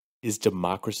contrary, is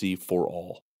democracy for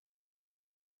all."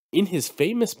 In his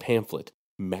famous pamphlet,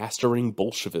 Mastering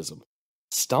Bolshevism,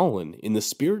 Stalin, in the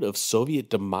spirit of Soviet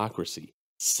democracy,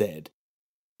 said,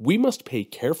 "We must pay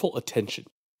careful attention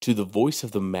to the voice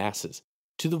of the masses,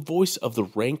 to the voice of the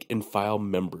rank and file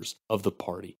members of the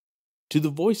party, to the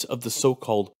voice of the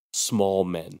so-called small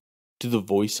men, to the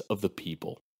voice of the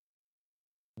people."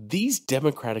 These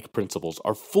democratic principles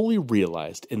are fully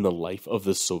realized in the life of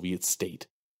the Soviet state.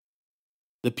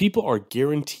 The people are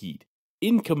guaranteed,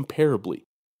 incomparably,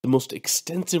 the most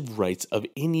extensive rights of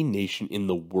any nation in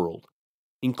the world,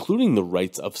 including the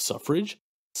rights of suffrage,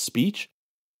 speech,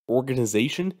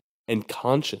 organization, and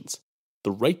conscience,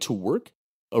 the right to work,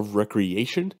 of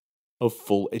recreation, of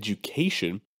full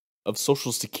education, of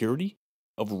social security,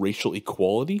 of racial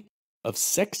equality, of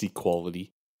sex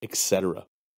equality, etc.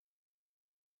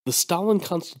 The Stalin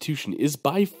Constitution is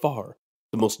by far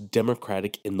the most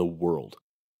democratic in the world.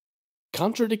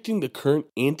 Contradicting the current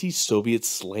anti-Soviet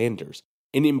slanders,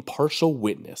 an impartial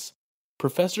witness,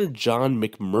 Professor John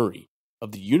McMurray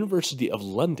of the University of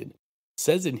London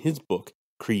says in his book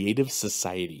Creative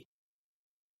Society,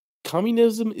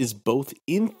 "Communism is both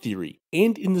in theory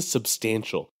and in the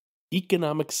substantial,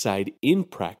 economic side in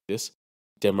practice,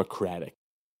 democratic.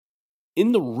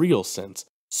 In the real sense,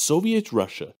 Soviet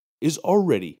Russia is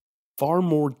already far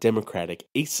more democratic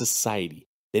a society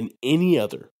than any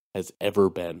other has ever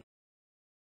been."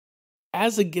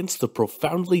 As against the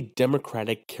profoundly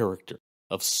democratic character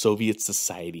of Soviet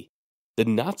society, the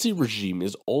Nazi regime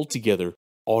is altogether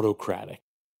autocratic.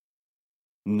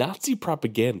 Nazi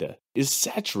propaganda is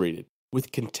saturated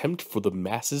with contempt for the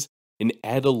masses an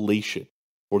adulation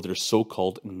for their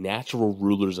so-called natural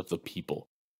rulers of the people,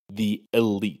 the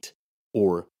elite,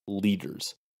 or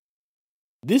leaders.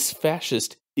 This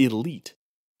fascist elite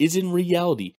is in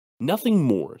reality nothing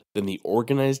more than the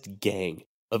organized gang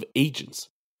of agents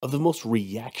of the most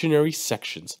reactionary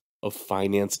sections of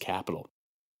finance capital,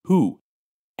 who,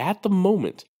 at the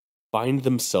moment, find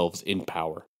themselves in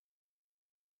power.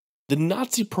 The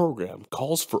Nazi program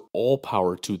calls for all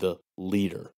power to the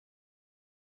leader.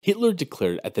 Hitler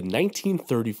declared at the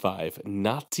 1935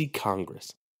 Nazi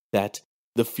Congress that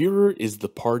the Führer is the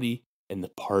party and the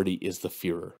party is the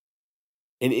Führer.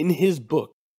 And in his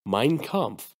book, Mein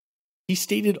Kampf, he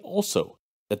stated also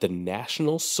that the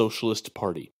National Socialist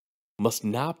Party must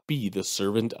not be the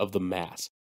servant of the mass,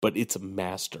 but its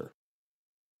master.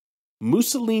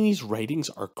 Mussolini's writings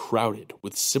are crowded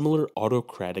with similar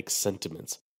autocratic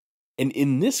sentiments, and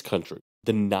in this country,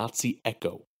 the Nazi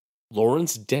echo,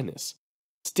 Lawrence Dennis,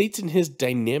 states in his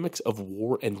Dynamics of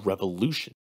War and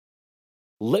Revolution,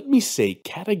 "Let me say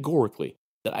categorically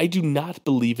that I do not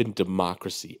believe in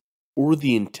democracy or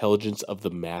the intelligence of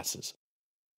the masses.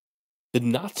 The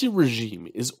Nazi regime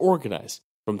is organized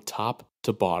from top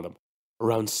to bottom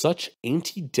around such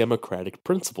anti-democratic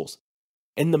principles,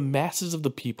 and the masses of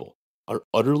the people are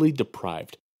utterly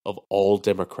deprived of all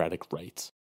democratic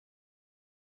rights."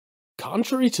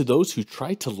 Contrary to those who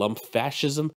try to lump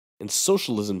fascism and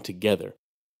socialism together,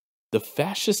 the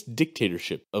fascist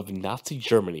dictatorship of Nazi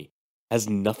Germany has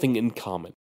nothing in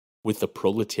common with the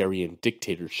proletarian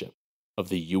dictatorship of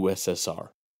the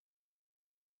USSR.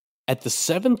 At the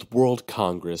 7th World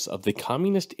Congress of the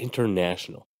Communist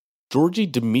International, Georgy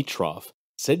Dimitrov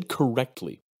said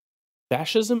correctly,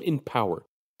 "Fascism in power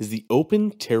is the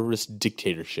open terrorist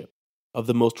dictatorship of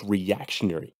the most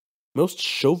reactionary, most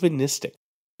chauvinistic,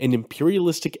 and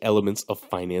imperialistic elements of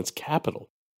finance capital.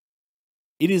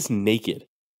 It is naked,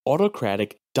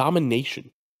 autocratic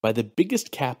domination by the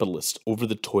biggest capitalists over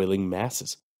the toiling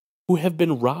masses, who have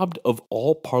been robbed of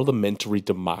all parliamentary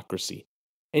democracy,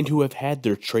 and who have had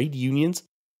their trade unions,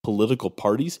 political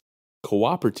parties,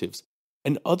 cooperatives,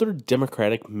 and other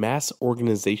democratic mass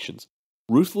organizations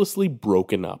ruthlessly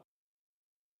broken up.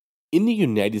 In the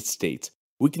United States,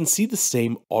 we can see the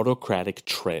same autocratic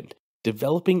trend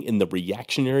developing in the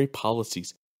reactionary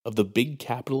policies of the big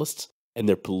capitalists and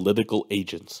their political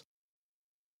agents.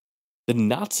 The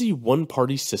Nazi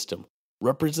one-party system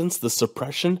represents the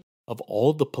suppression of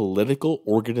all the political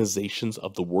organizations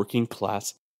of the working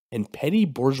class and petty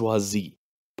bourgeoisie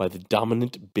by the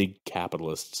dominant big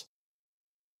capitalists.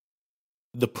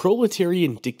 The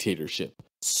proletarian dictatorship,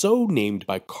 so named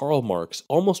by Karl Marx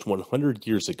almost 100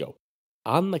 years ago,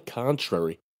 on the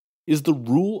contrary, is the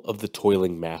rule of the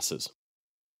toiling masses.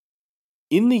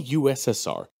 In the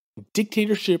USSR,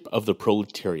 dictatorship of the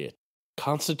proletariat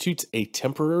constitutes a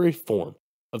temporary form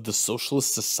of the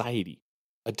socialist society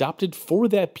adopted for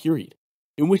that period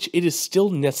in which it is still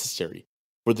necessary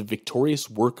for the victorious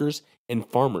workers and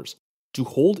farmers to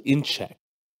hold in check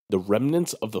the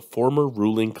remnants of the former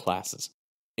ruling classes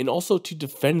and also to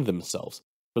defend themselves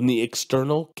from the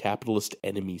external capitalist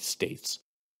enemy states.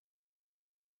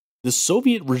 The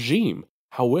Soviet regime,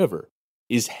 however,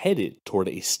 is headed toward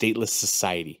a stateless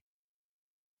society.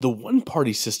 The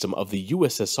one-party system of the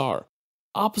USSR,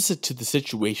 opposite to the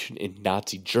situation in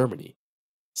Nazi Germany,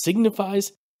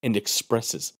 signifies and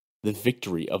expresses the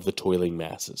victory of the toiling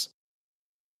masses.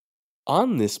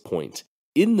 On this point,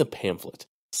 in the pamphlet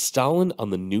Stalin on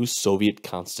the New Soviet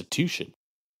Constitution,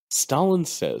 Stalin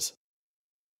says,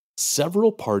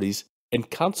 "Several parties and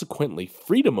consequently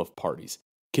freedom of parties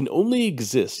can only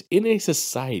exist in a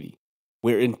society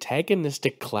where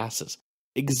antagonistic classes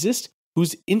exist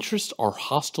whose interests are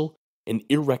hostile and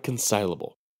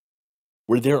irreconcilable,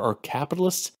 where there are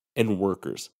capitalists and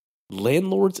workers,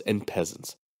 landlords and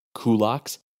peasants,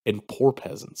 kulaks and poor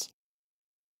peasants.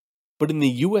 But in the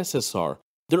USSR,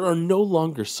 there are no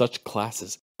longer such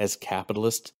classes as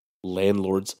capitalists,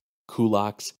 landlords,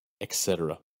 kulaks,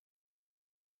 etc.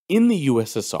 In the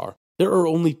USSR, there are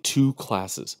only two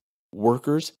classes,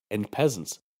 workers and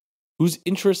peasants, whose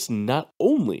interests not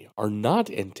only are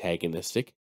not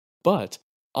antagonistic, but,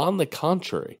 on the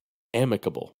contrary,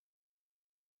 amicable.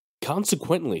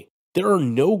 Consequently, there are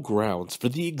no grounds for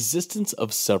the existence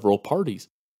of several parties,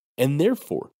 and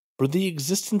therefore for the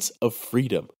existence of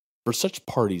freedom for such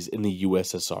parties in the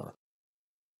USSR.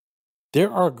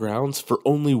 There are grounds for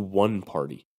only one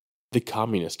party, the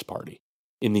Communist Party,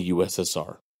 in the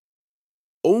USSR.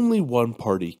 Only one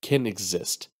party can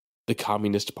exist, the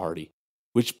Communist Party,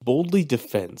 which boldly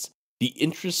defends the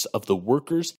interests of the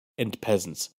workers and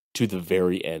peasants to the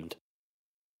very end.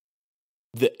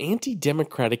 The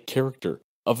anti-democratic character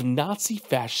of Nazi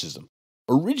fascism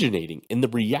originating in the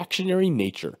reactionary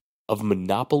nature of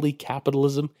monopoly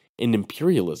capitalism and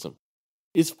imperialism,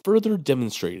 is further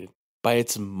demonstrated by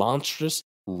its monstrous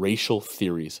racial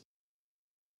theories.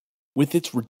 With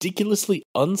its ridiculously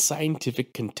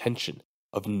unscientific contention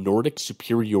of Nordic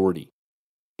superiority,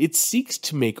 it seeks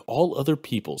to make all other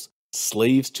peoples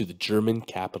slaves to the German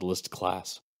capitalist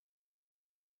class.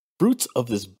 Fruits of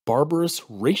this barbarous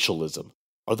racialism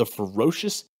are the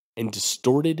ferocious and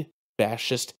distorted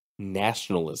fascist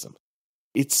nationalism,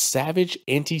 its savage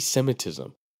anti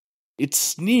Semitism, its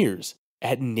sneers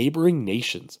at neighboring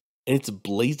nations, and its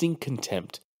blazing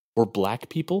contempt for black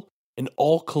people and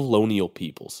all colonial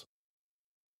peoples.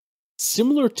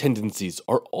 Similar tendencies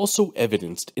are also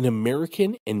evidenced in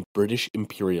American and British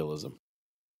imperialism.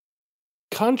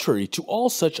 Contrary to all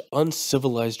such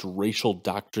uncivilized racial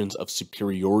doctrines of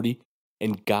superiority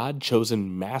and God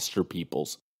chosen master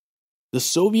peoples, the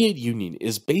Soviet Union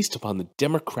is based upon the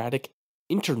democratic,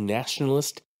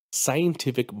 internationalist,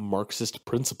 scientific Marxist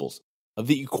principles of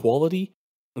the equality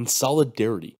and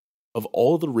solidarity of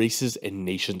all the races and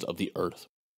nations of the earth.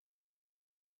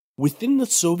 Within the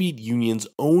Soviet Union's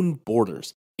own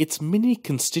borders, its many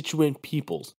constituent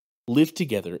peoples live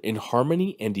together in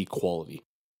harmony and equality.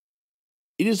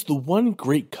 It is the one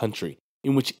great country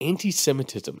in which anti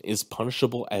Semitism is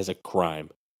punishable as a crime.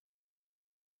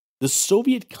 The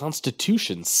Soviet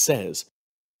Constitution says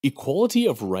equality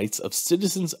of rights of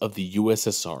citizens of the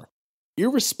USSR,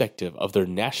 irrespective of their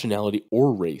nationality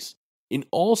or race, in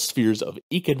all spheres of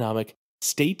economic,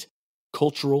 state,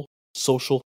 cultural,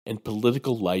 social, and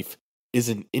political life is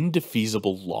an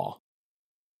indefeasible law.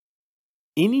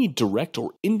 Any direct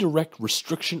or indirect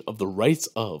restriction of the rights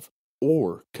of,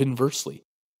 or conversely,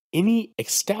 any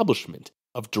establishment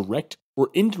of direct or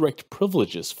indirect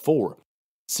privileges for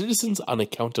citizens on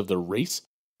account of their race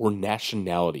or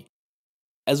nationality,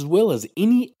 as well as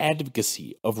any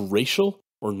advocacy of racial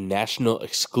or national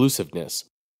exclusiveness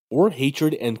or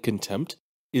hatred and contempt,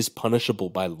 is punishable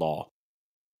by law.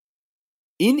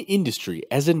 In industry,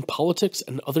 as in politics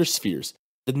and other spheres,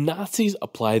 the Nazis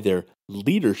apply their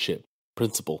leadership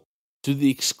principle to the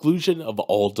exclusion of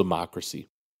all democracy.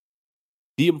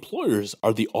 The employers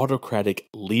are the autocratic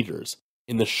leaders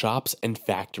in the shops and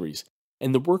factories,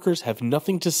 and the workers have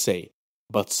nothing to say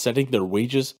about setting their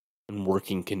wages and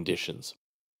working conditions.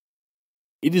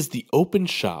 It is the open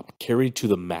shop carried to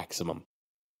the maximum.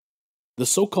 The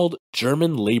so-called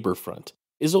German Labor Front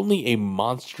is only a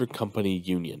monster company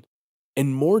union,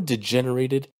 and more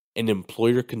degenerated and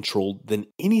employer-controlled than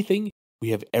anything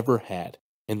we have ever had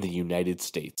in the United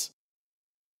States.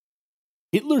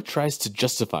 Hitler tries to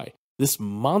justify this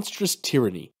monstrous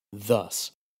tyranny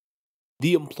thus: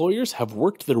 the employers have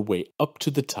worked their way up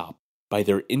to the top by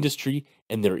their industry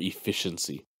and their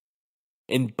efficiency,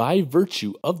 and by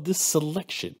virtue of this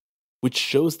selection, which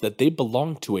shows that they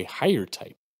belong to a higher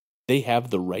type, they have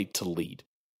the right to lead.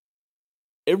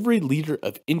 Every leader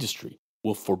of industry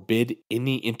will forbid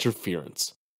any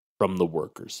interference from the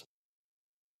workers.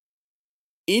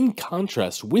 In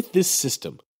contrast with this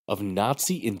system of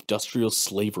Nazi industrial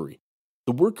slavery,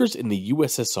 the workers in the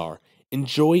USSR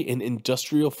enjoy an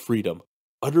industrial freedom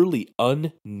utterly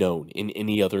unknown in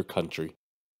any other country.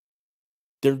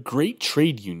 Their great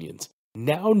trade unions,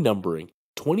 now numbering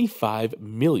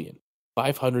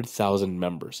 25,500,000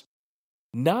 members,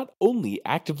 not only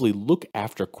actively look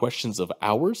after questions of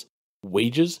hours,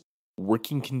 wages,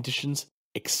 working conditions,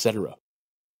 etc.,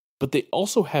 but they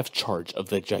also have charge of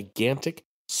the gigantic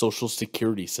social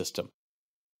security system.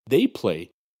 They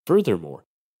play, furthermore,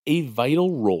 a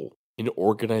vital role in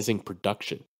organizing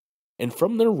production, and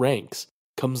from their ranks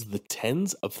comes the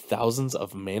tens of thousands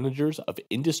of managers of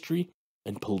industry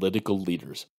and political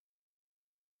leaders.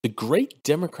 The great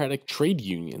democratic trade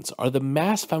unions are the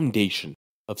mass foundation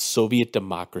of Soviet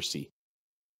democracy.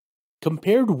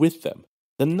 Compared with them,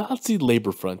 the Nazi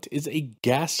Labor Front is a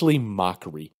ghastly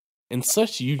mockery, and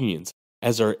such unions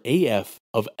as are AF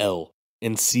of L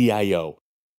and CIO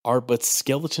are but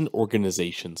skeleton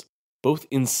organizations, both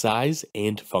in size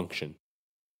and function.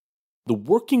 The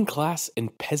working class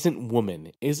and peasant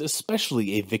woman is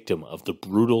especially a victim of the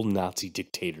brutal Nazi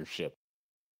dictatorship.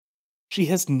 She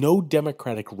has no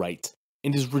democratic rights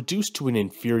and is reduced to an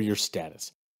inferior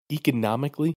status,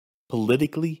 economically,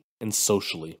 politically, and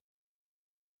socially.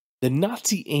 The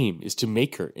Nazi aim is to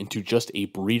make her into just a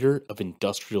breeder of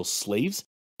industrial slaves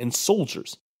and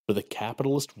soldiers for the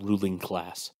capitalist ruling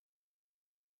class.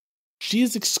 She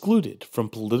is excluded from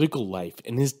political life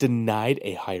and is denied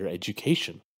a higher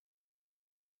education.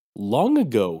 Long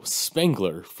ago,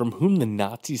 Spengler, from whom the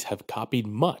Nazis have copied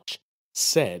much,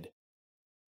 said,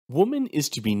 "Woman is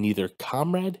to be neither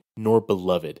comrade nor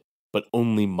beloved, but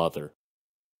only mother."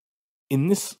 In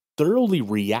this thoroughly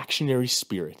reactionary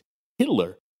spirit,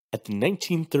 Hitler, at the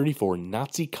 1934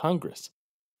 Nazi Congress,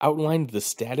 outlined the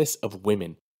status of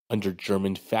women under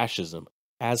German fascism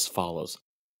as follows: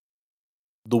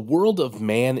 the world of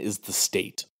man is the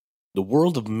state. The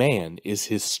world of man is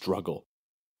his struggle,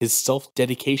 his self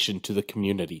dedication to the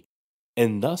community,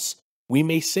 and thus we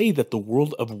may say that the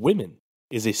world of women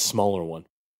is a smaller one.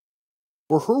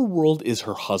 For her world is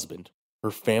her husband,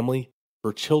 her family,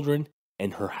 her children,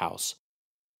 and her house.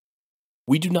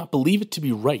 We do not believe it to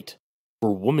be right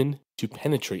for woman to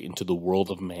penetrate into the world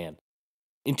of man,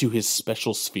 into his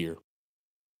special sphere.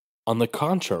 On the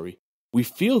contrary, we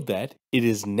feel that it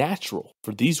is natural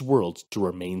for these worlds to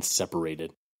remain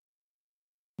separated.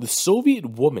 The Soviet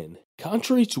woman,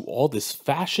 contrary to all this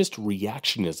fascist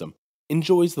reactionism,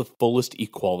 enjoys the fullest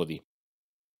equality.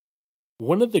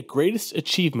 One of the greatest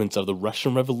achievements of the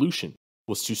Russian Revolution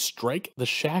was to strike the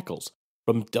shackles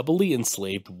from doubly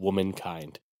enslaved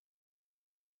womankind.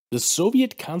 The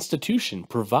Soviet Constitution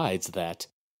provides that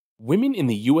women in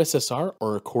the USSR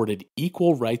are accorded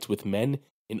equal rights with men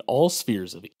in all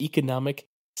spheres of economic,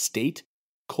 state,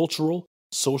 cultural,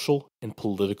 social, and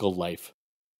political life.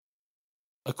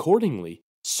 Accordingly,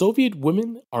 Soviet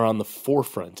women are on the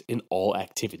forefront in all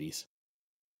activities.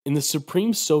 In the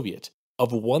Supreme Soviet,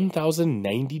 of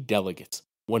 1,090 delegates,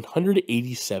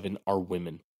 187 are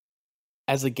women,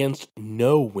 as against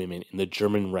no women in the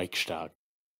German Reichstag,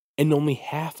 and only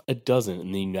half a dozen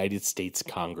in the United States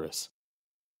Congress.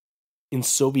 In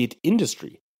Soviet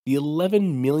industry, the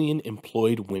 11 million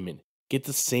employed women get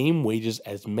the same wages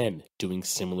as men doing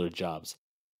similar jobs.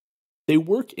 They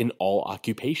work in all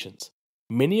occupations,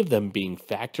 many of them being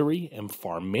factory and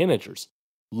farm managers,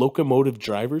 locomotive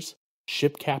drivers,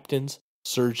 ship captains,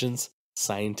 surgeons,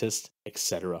 scientists,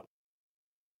 etc.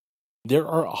 There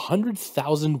are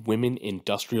 100,000 women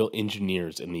industrial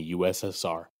engineers in the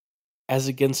USSR, as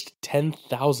against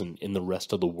 10,000 in the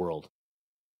rest of the world.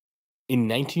 In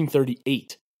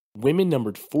 1938, women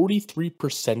numbered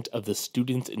 43% of the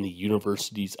students in the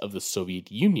universities of the Soviet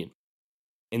Union,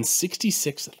 and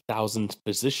 66,000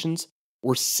 physicians,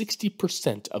 or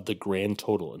 60% of the grand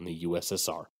total in the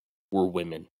USSR, were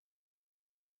women.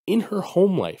 In her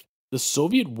home life, the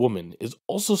Soviet woman is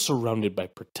also surrounded by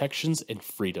protections and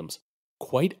freedoms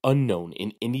quite unknown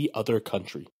in any other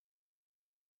country.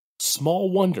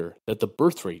 Small wonder that the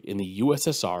birth rate in the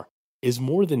USSR is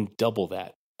more than double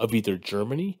that of either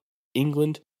Germany,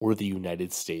 England, or the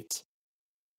United States.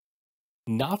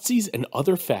 Nazis and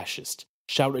other fascists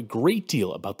shout a great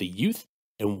deal about the youth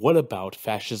and what about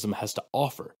fascism has to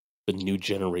offer the new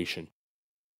generation.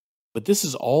 But this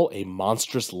is all a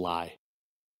monstrous lie.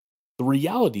 The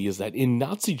reality is that in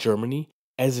Nazi Germany,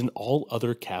 as in all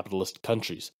other capitalist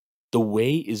countries, the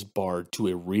way is barred to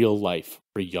a real life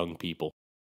for young people.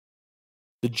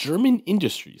 The German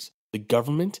industries, the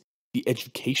government, the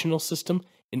educational system,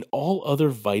 and all other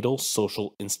vital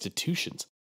social institutions,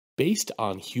 based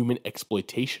on human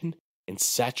exploitation and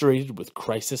saturated with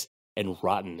crisis and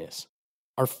rottenness,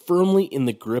 are firmly in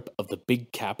the grip of the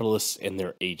big capitalists and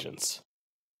their agents.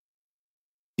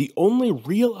 The only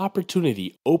real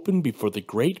opportunity open before the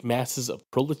great masses of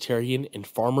proletarian and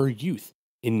farmer youth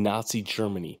in Nazi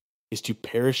Germany is to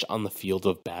perish on the field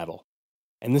of battle,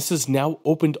 and this is now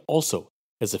opened also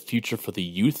as a future for the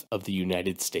youth of the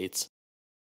United States.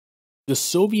 The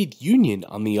Soviet Union,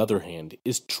 on the other hand,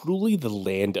 is truly the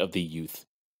land of the youth.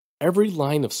 Every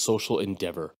line of social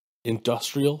endeavor,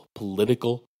 industrial,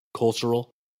 political, cultural,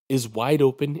 is wide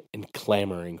open and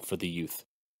clamoring for the youth.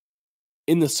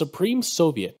 In the Supreme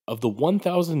Soviet of the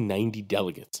 1,090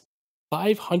 delegates,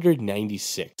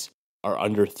 596 are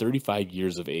under 35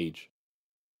 years of age.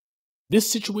 This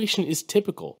situation is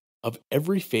typical of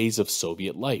every phase of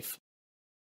Soviet life.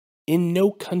 In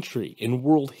no country in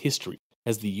world history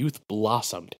has the youth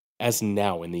blossomed as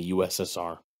now in the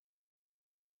USSR.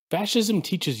 Fascism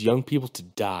teaches young people to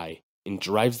die and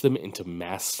drives them into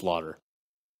mass slaughter.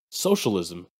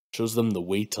 Socialism shows them the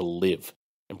way to live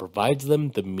and provides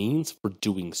them the means for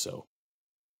doing so.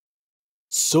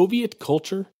 Soviet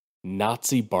culture,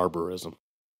 Nazi barbarism.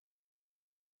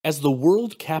 As the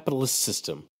world capitalist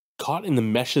system, caught in the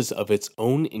meshes of its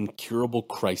own incurable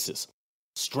crisis,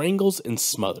 strangles and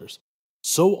smothers,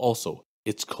 so also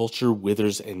its culture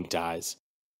withers and dies.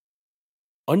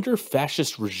 Under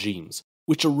fascist regimes,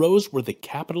 which arose where the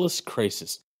capitalist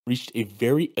crisis reached a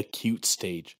very acute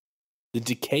stage, the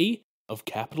decay of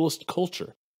capitalist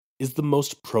culture is the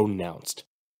most pronounced.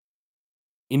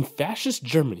 In fascist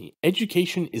Germany,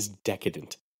 education is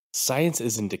decadent, science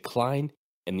is in decline,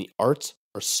 and the arts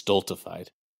are stultified.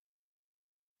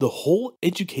 The whole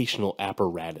educational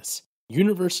apparatus,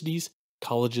 universities,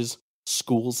 colleges,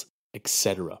 schools,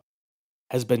 etc.,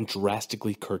 has been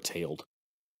drastically curtailed.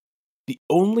 The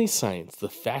only science the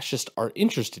fascists are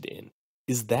interested in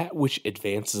is that which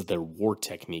advances their war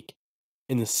technique,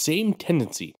 and the same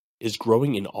tendency is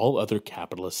growing in all other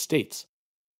capitalist states.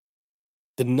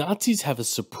 The Nazis have a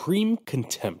supreme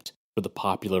contempt for the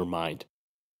popular mind.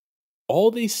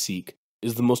 All they seek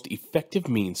is the most effective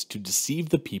means to deceive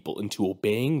the people into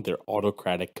obeying their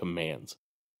autocratic commands.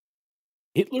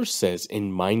 Hitler says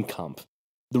in Mein Kampf,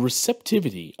 the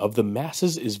receptivity of the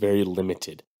masses is very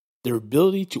limited, their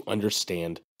ability to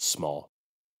understand small.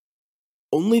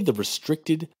 Only the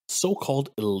restricted,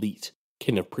 so-called elite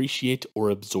can appreciate or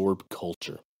absorb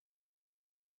culture.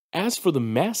 As for the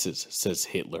masses, says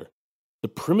Hitler, the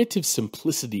primitive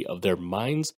simplicity of their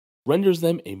minds renders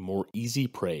them a more easy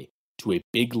prey to a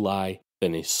big lie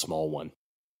than a small one.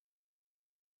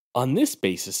 On this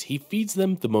basis, he feeds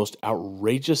them the most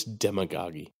outrageous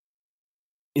demagogy.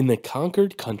 In the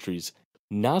conquered countries,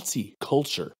 Nazi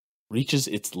culture reaches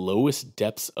its lowest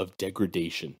depths of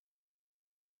degradation.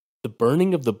 The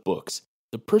burning of the books,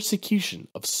 the persecution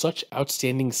of such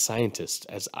outstanding scientists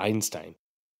as Einstein,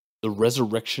 the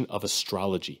resurrection of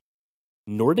astrology,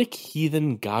 Nordic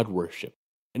heathen god worship,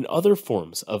 and other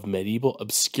forms of medieval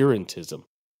obscurantism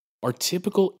are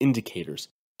typical indicators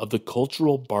of the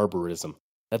cultural barbarism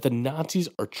that the Nazis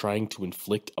are trying to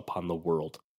inflict upon the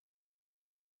world.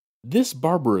 This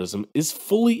barbarism is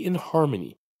fully in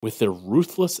harmony with their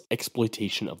ruthless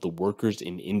exploitation of the workers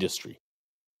in industry,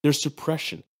 their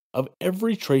suppression of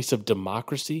every trace of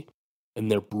democracy, and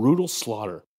their brutal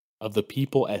slaughter of the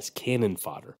people as cannon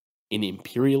fodder in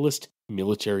imperialist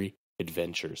military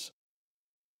adventures.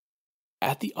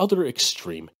 At the other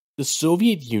extreme, the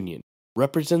Soviet Union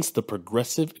represents the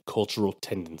progressive cultural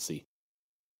tendency.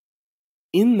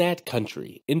 In that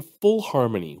country, in full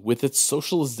harmony with its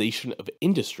socialization of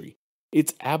industry,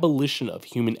 its abolition of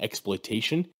human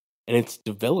exploitation, and its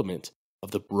development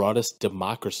of the broadest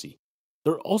democracy,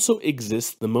 there also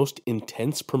exists the most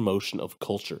intense promotion of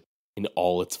culture in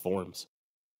all its forms.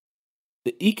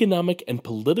 The economic and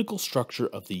political structure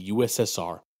of the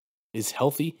USSR is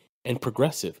healthy and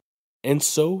progressive, and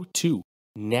so, too,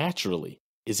 naturally,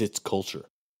 is its culture.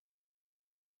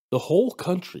 The whole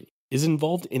country is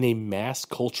involved in a mass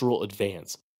cultural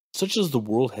advance, such as the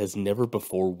world has never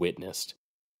before witnessed.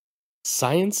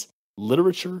 Science,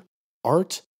 literature,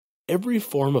 art, every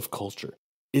form of culture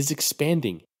is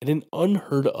expanding at an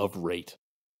unheard of rate.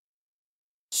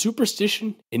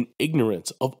 Superstition and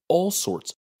ignorance of all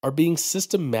sorts are being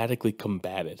systematically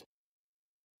combated.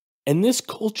 And this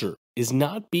culture is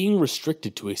not being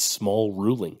restricted to a small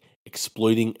ruling,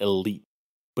 exploiting elite,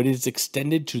 but is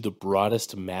extended to the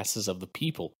broadest masses of the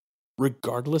people,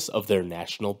 regardless of their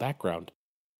national background.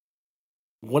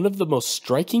 One of the most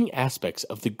striking aspects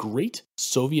of the great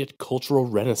Soviet cultural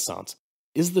renaissance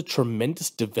is the tremendous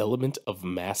development of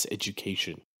mass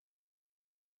education.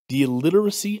 The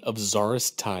illiteracy of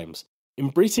Tsarist times,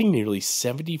 embracing nearly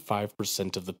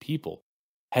 75% of the people,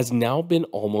 has now been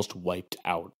almost wiped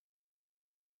out.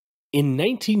 In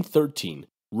 1913,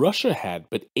 Russia had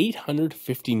but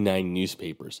 859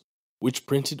 newspapers, which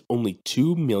printed only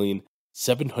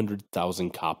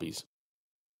 2,700,000 copies.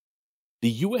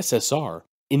 The USSR,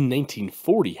 in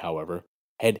 1940, however,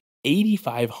 had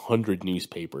 8,500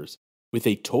 newspapers, with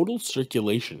a total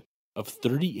circulation of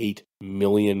 38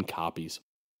 million copies.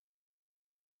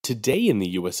 Today in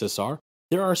the USSR,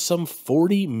 there are some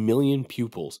 40 million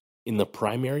pupils in the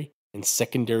primary and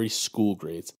secondary school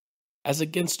grades, as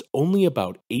against only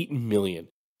about 8 million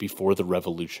before the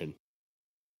revolution.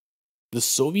 The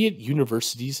Soviet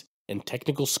universities and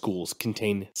technical schools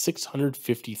contain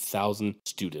 650,000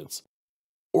 students,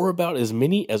 or about as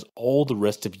many as all the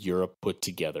rest of Europe put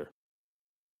together.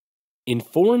 In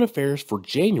Foreign Affairs for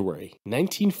January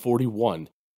 1941,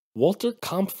 Walter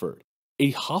Kampfert,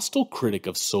 a hostile critic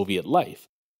of Soviet life,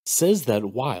 says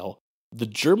that while the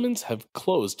Germans have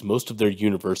closed most of their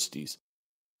universities,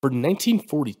 for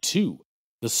 1942,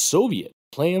 the Soviet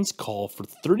plans call for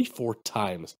 34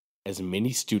 times as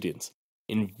many students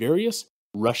in various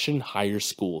Russian higher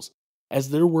schools as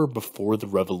there were before the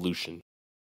revolution.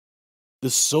 The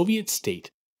Soviet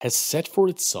state has set for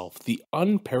itself the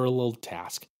unparalleled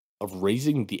task of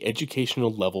raising the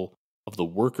educational level of the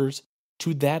workers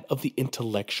to that of the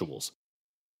intellectuals.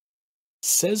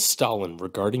 Says Stalin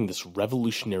regarding this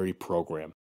revolutionary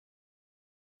program,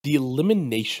 the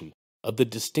elimination of the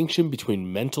distinction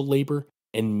between mental labor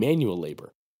and manual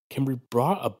labor can be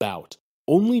brought about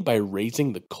only by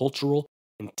raising the cultural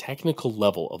and technical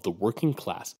level of the working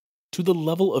class to the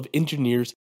level of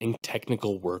engineers and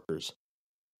technical workers.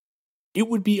 It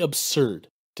would be absurd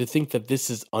to think that this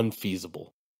is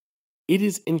unfeasible. It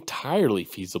is entirely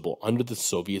feasible under the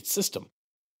Soviet system,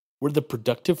 where the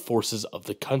productive forces of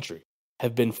the country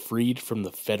have been freed from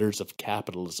the fetters of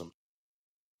capitalism,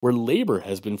 where labor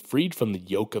has been freed from the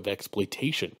yoke of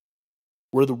exploitation,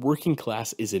 where the working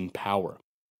class is in power,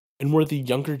 and where the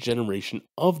younger generation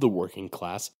of the working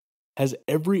class has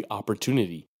every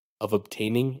opportunity of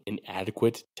obtaining an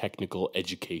adequate technical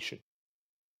education.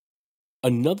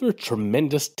 Another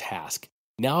tremendous task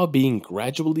now being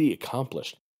gradually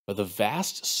accomplished by the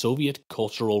vast Soviet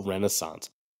cultural renaissance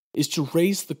is to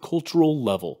raise the cultural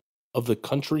level of the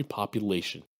country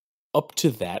population up to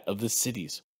that of the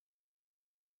cities.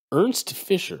 Ernst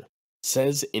Fischer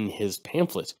says in his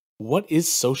pamphlet, "What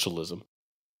is Socialism?"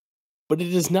 But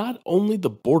it is not only the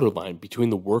borderline between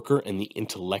the worker and the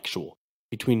intellectual,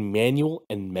 between manual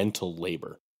and mental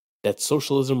labor, that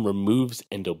socialism removes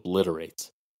and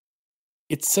obliterates.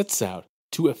 It sets out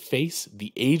to efface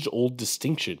the age old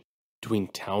distinction between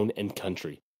town and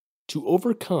country, to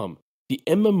overcome the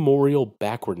immemorial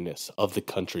backwardness of the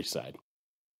countryside.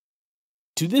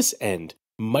 To this end,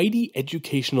 mighty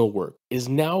educational work is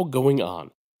now going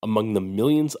on among the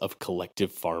millions of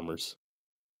collective farmers.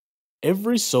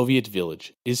 Every Soviet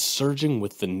village is surging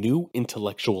with the new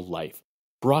intellectual life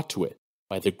brought to it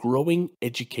by the growing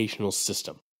educational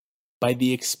system, by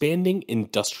the expanding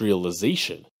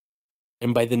industrialization,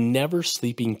 and by the never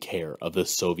sleeping care of the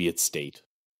Soviet state.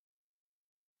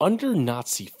 Under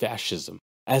Nazi fascism,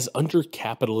 as under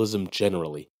capitalism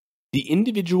generally, the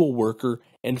individual worker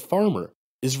and farmer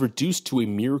is reduced to a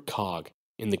mere cog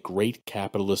in the great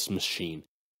capitalist machine,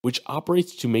 which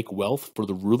operates to make wealth for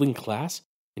the ruling class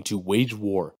and to wage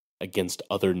war against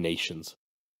other nations.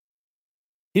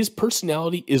 His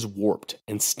personality is warped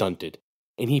and stunted,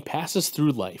 and he passes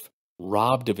through life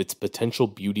robbed of its potential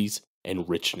beauties and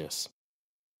richness.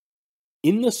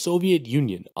 In the Soviet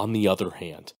Union, on the other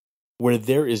hand, where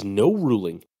there is no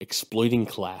ruling, exploiting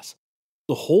class,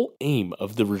 the whole aim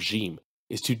of the regime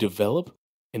is to develop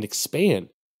and expand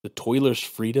the toiler's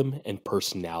freedom and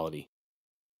personality.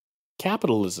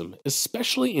 Capitalism,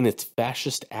 especially in its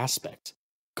fascist aspects,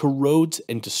 corrodes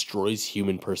and destroys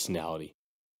human personality.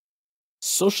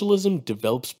 Socialism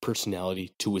develops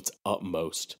personality to its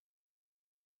utmost.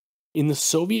 In the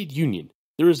Soviet Union,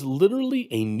 there is literally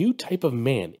a new type of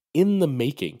man in the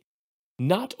making,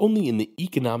 not only in the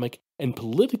economic and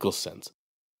political sense,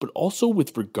 but also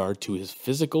with regard to his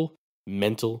physical,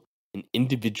 mental, and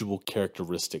individual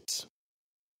characteristics.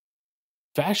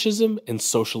 Fascism and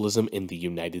Socialism in the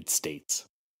United States.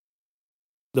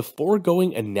 The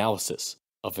foregoing analysis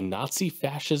of Nazi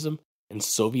fascism and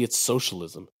Soviet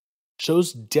socialism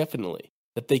shows definitely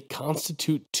that they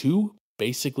constitute two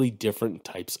basically different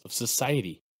types of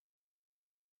society.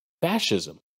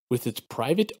 Fascism, with its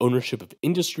private ownership of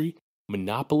industry,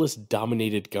 monopolist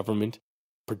dominated government,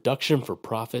 production for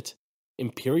profit,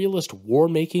 imperialist war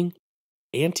making,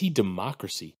 anti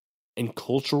democracy, and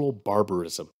cultural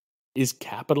barbarism, is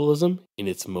capitalism in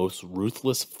its most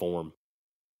ruthless form.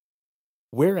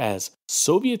 Whereas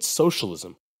Soviet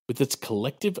socialism, with its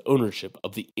collective ownership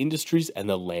of the industries and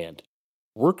the land,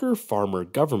 worker-farmer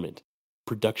government,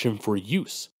 production for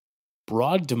use,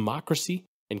 broad democracy,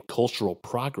 and cultural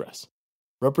progress,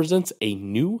 represents a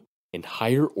new and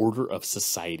higher order of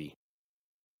society.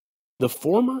 The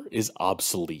former is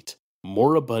obsolete,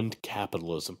 moribund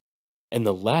capitalism, and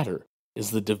the latter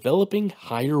is the developing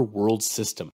higher world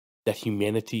system that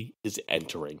humanity is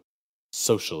entering,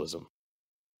 socialism.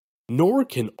 Nor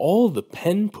can all the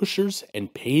pen pushers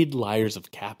and paid liars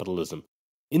of capitalism,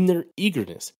 in their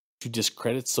eagerness to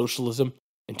discredit socialism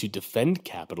and to defend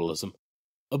capitalism,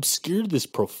 obscure this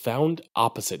profound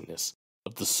oppositeness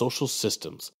of the social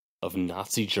systems of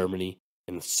Nazi Germany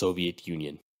and the Soviet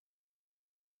Union.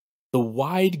 The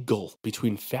wide gulf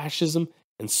between fascism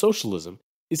and socialism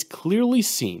is clearly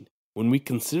seen when we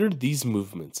consider these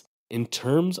movements in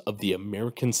terms of the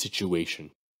American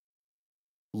situation.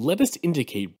 Let us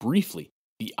indicate briefly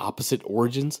the opposite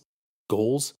origins,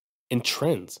 goals, and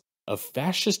trends of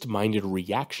fascist-minded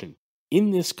reaction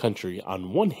in this country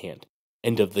on one hand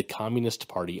and of the Communist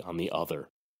Party on the other.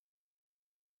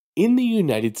 In the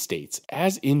United States,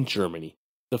 as in Germany,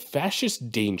 the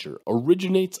fascist danger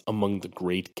originates among the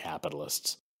great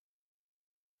capitalists.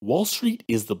 Wall Street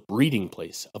is the breeding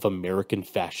place of American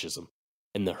fascism,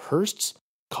 and the Hearsts,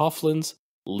 Coughlins,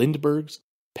 Lindberghs,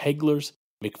 Peglers,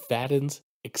 McFadden's,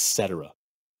 etc.,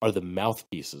 are the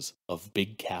mouthpieces of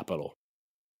big capital.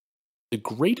 The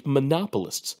great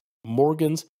monopolists,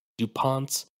 Morgans,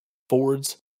 DuPonts,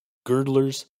 Fords,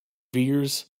 Girdlers,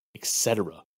 Veers,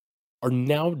 etc., are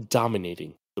now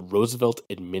dominating the Roosevelt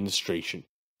administration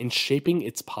and shaping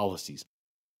its policies.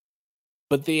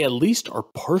 but they at least are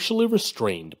partially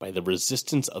restrained by the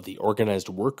resistance of the organized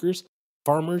workers,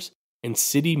 farmers, and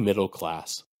city middle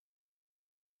class.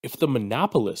 If the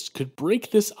monopolists could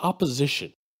break this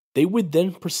opposition, they would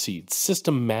then proceed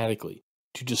systematically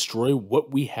to destroy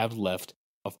what we have left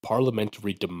of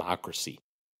parliamentary democracy,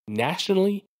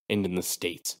 nationally and in the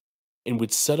states, and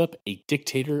would set up a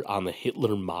dictator on the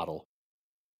Hitler model.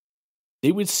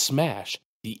 They would smash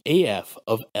the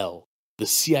AFL, the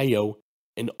CIO,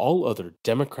 and all other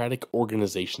democratic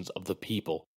organizations of the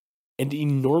people, and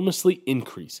enormously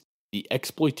increase the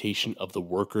exploitation of the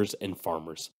workers and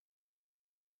farmers.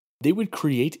 They would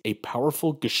create a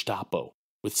powerful Gestapo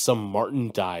with some Martin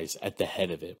Dies at the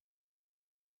head of it.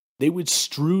 They would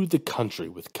strew the country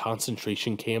with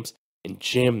concentration camps and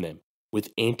jam them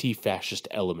with anti-fascist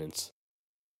elements.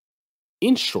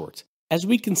 In short, as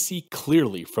we can see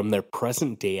clearly from their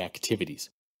present-day activities,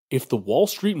 if the Wall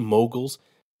Street moguls,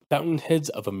 fountainheads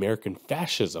of American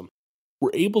fascism,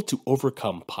 were able to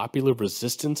overcome popular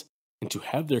resistance and to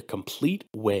have their complete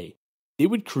way, they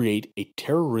would create a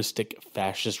terroristic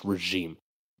fascist regime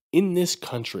in this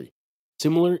country,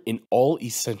 similar in all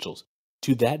essentials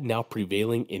to that now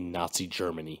prevailing in Nazi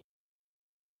Germany.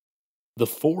 The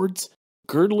Fords,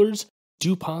 Girdlers,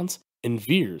 DuPonts, and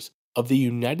Veers of the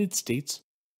United States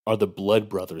are the blood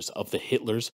brothers of the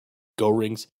Hitlers,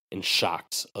 Görings, and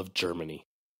Schacks of Germany.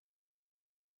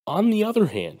 On the other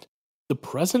hand, the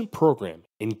present program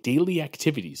and daily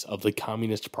activities of the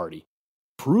Communist Party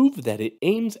prove that it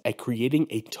aims at creating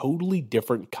a totally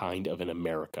different kind of an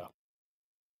America.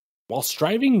 While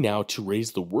striving now to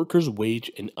raise the workers'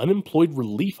 wage and unemployed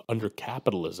relief under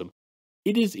capitalism,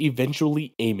 it is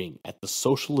eventually aiming at the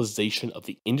socialization of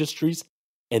the industries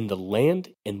and the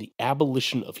land and the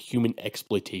abolition of human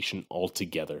exploitation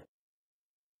altogether.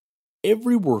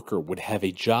 Every worker would have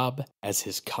a job as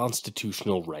his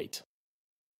constitutional right.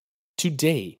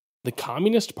 Today, the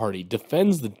Communist Party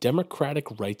defends the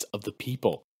democratic rights of the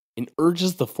people and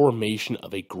urges the formation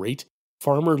of a great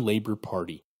farmer labor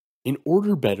party in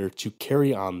order better to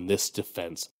carry on this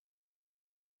defense.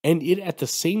 And it at the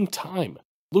same time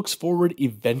looks forward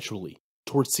eventually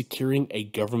towards securing a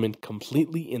government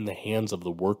completely in the hands of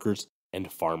the workers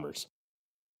and farmers.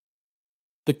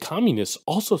 The communists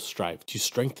also strive to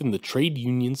strengthen the trade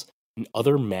unions and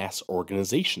other mass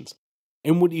organizations,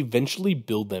 and would eventually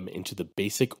build them into the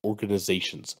basic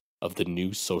organizations of the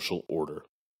new social order.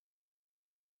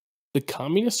 The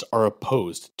communists are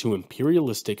opposed to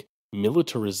imperialistic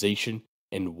militarization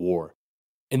and war,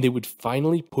 and they would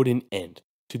finally put an end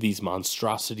to these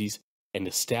monstrosities and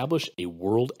establish a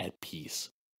world at peace.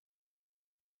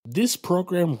 This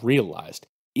program realized,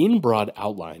 in broad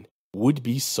outline, would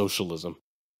be socialism.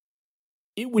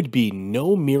 It would be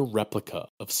no mere replica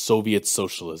of Soviet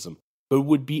socialism, but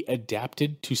would be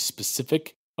adapted to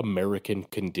specific American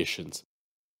conditions.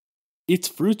 Its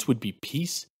fruits would be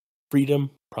peace,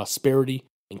 freedom, prosperity,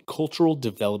 and cultural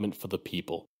development for the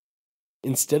people,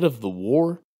 instead of the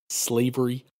war,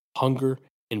 slavery, hunger,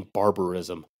 and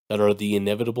barbarism that are the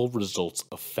inevitable results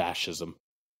of fascism.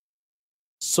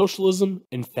 Socialism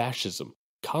and fascism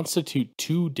constitute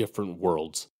two different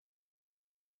worlds.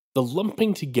 The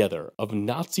lumping together of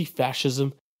Nazi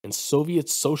fascism and Soviet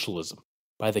socialism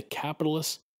by the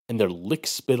capitalists and their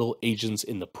lick-spittle agents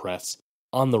in the press,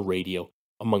 on the radio,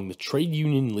 among the trade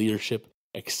union leadership,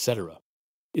 etc.,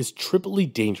 is triply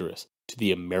dangerous to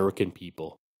the American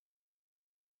people.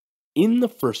 In the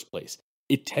first place,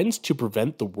 it tends to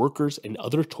prevent the workers and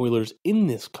other toilers in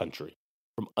this country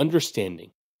from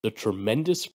understanding the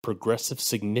tremendous progressive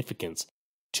significance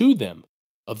to them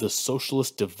of the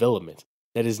socialist development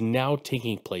that is now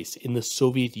taking place in the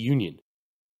Soviet Union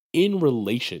in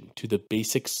relation to the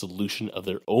basic solution of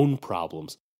their own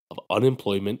problems of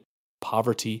unemployment,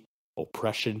 poverty,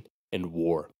 oppression, and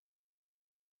war.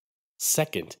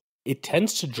 Second, it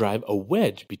tends to drive a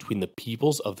wedge between the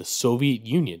peoples of the Soviet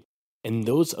Union and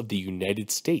those of the United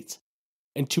States,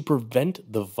 and to prevent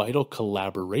the vital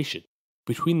collaboration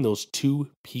between those two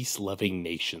peace-loving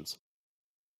nations.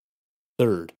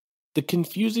 Third, the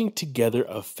confusing together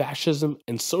of fascism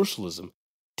and socialism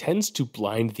tends to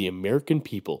blind the American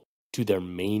people to their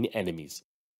main enemies,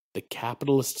 the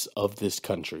capitalists of this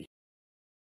country.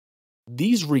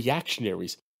 These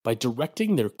reactionaries, by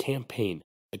directing their campaign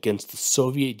against the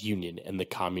Soviet Union and the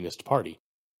Communist Party,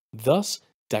 thus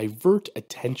divert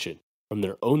attention from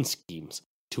their own schemes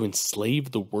to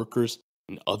enslave the workers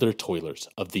and other toilers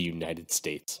of the United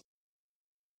States.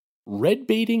 Red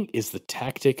baiting is the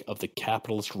tactic of the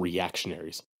capitalist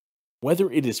reactionaries,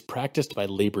 whether it is practiced by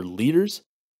labor leaders,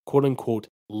 quote-unquote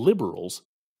liberals,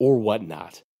 or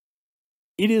whatnot.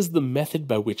 It is the method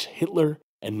by which Hitler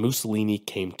and Mussolini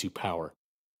came to power,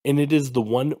 and it is the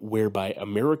one whereby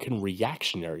American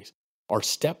reactionaries are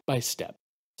step by step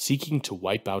seeking to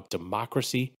wipe out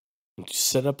democracy and to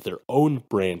set up their own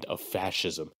brand of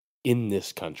fascism in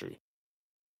this country.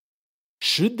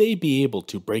 Should they be able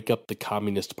to break up the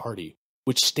Communist Party,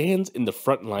 which stands in the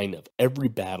front line of every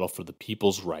battle for the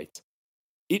people's rights,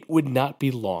 it would not be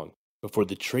long before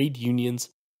the trade unions,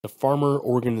 the farmer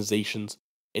organizations,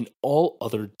 and all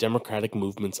other democratic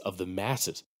movements of the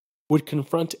masses would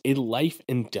confront a life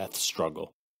and death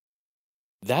struggle.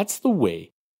 That's the way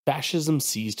fascism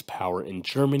seized power in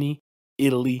Germany,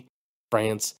 Italy,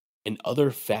 France, and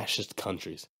other fascist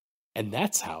countries, and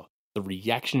that's how the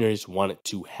reactionaries want it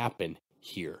to happen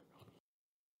here.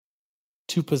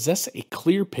 To possess a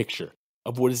clear picture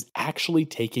of what is actually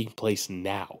taking place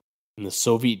now in the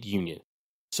Soviet Union,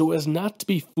 so as not to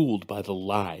be fooled by the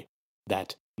lie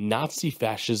that Nazi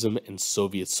fascism and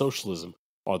Soviet socialism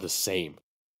are the same,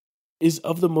 is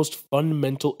of the most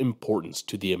fundamental importance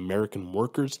to the American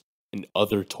workers and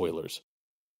other toilers.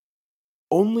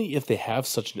 Only if they have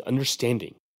such an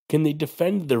understanding can they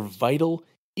defend their vital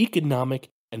economic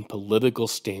and political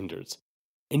standards,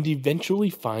 and eventually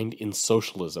find in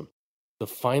socialism the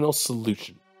final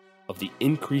solution of the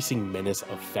increasing menace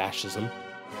of fascism,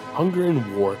 hunger,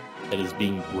 and war that is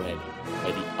being bred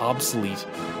by the obsolete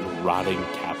and rotting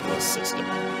capitalist system.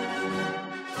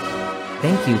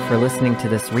 Thank you for listening to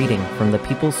this reading from the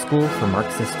People's School for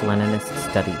Marxist-Leninist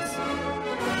Studies.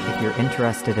 If you're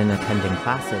interested in attending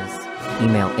classes,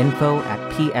 email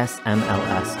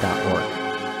info@psmls.org.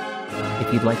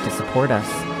 If you'd like to support us,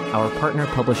 our partner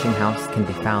publishing house can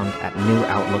be found at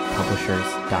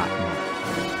newoutlookpublishers.net.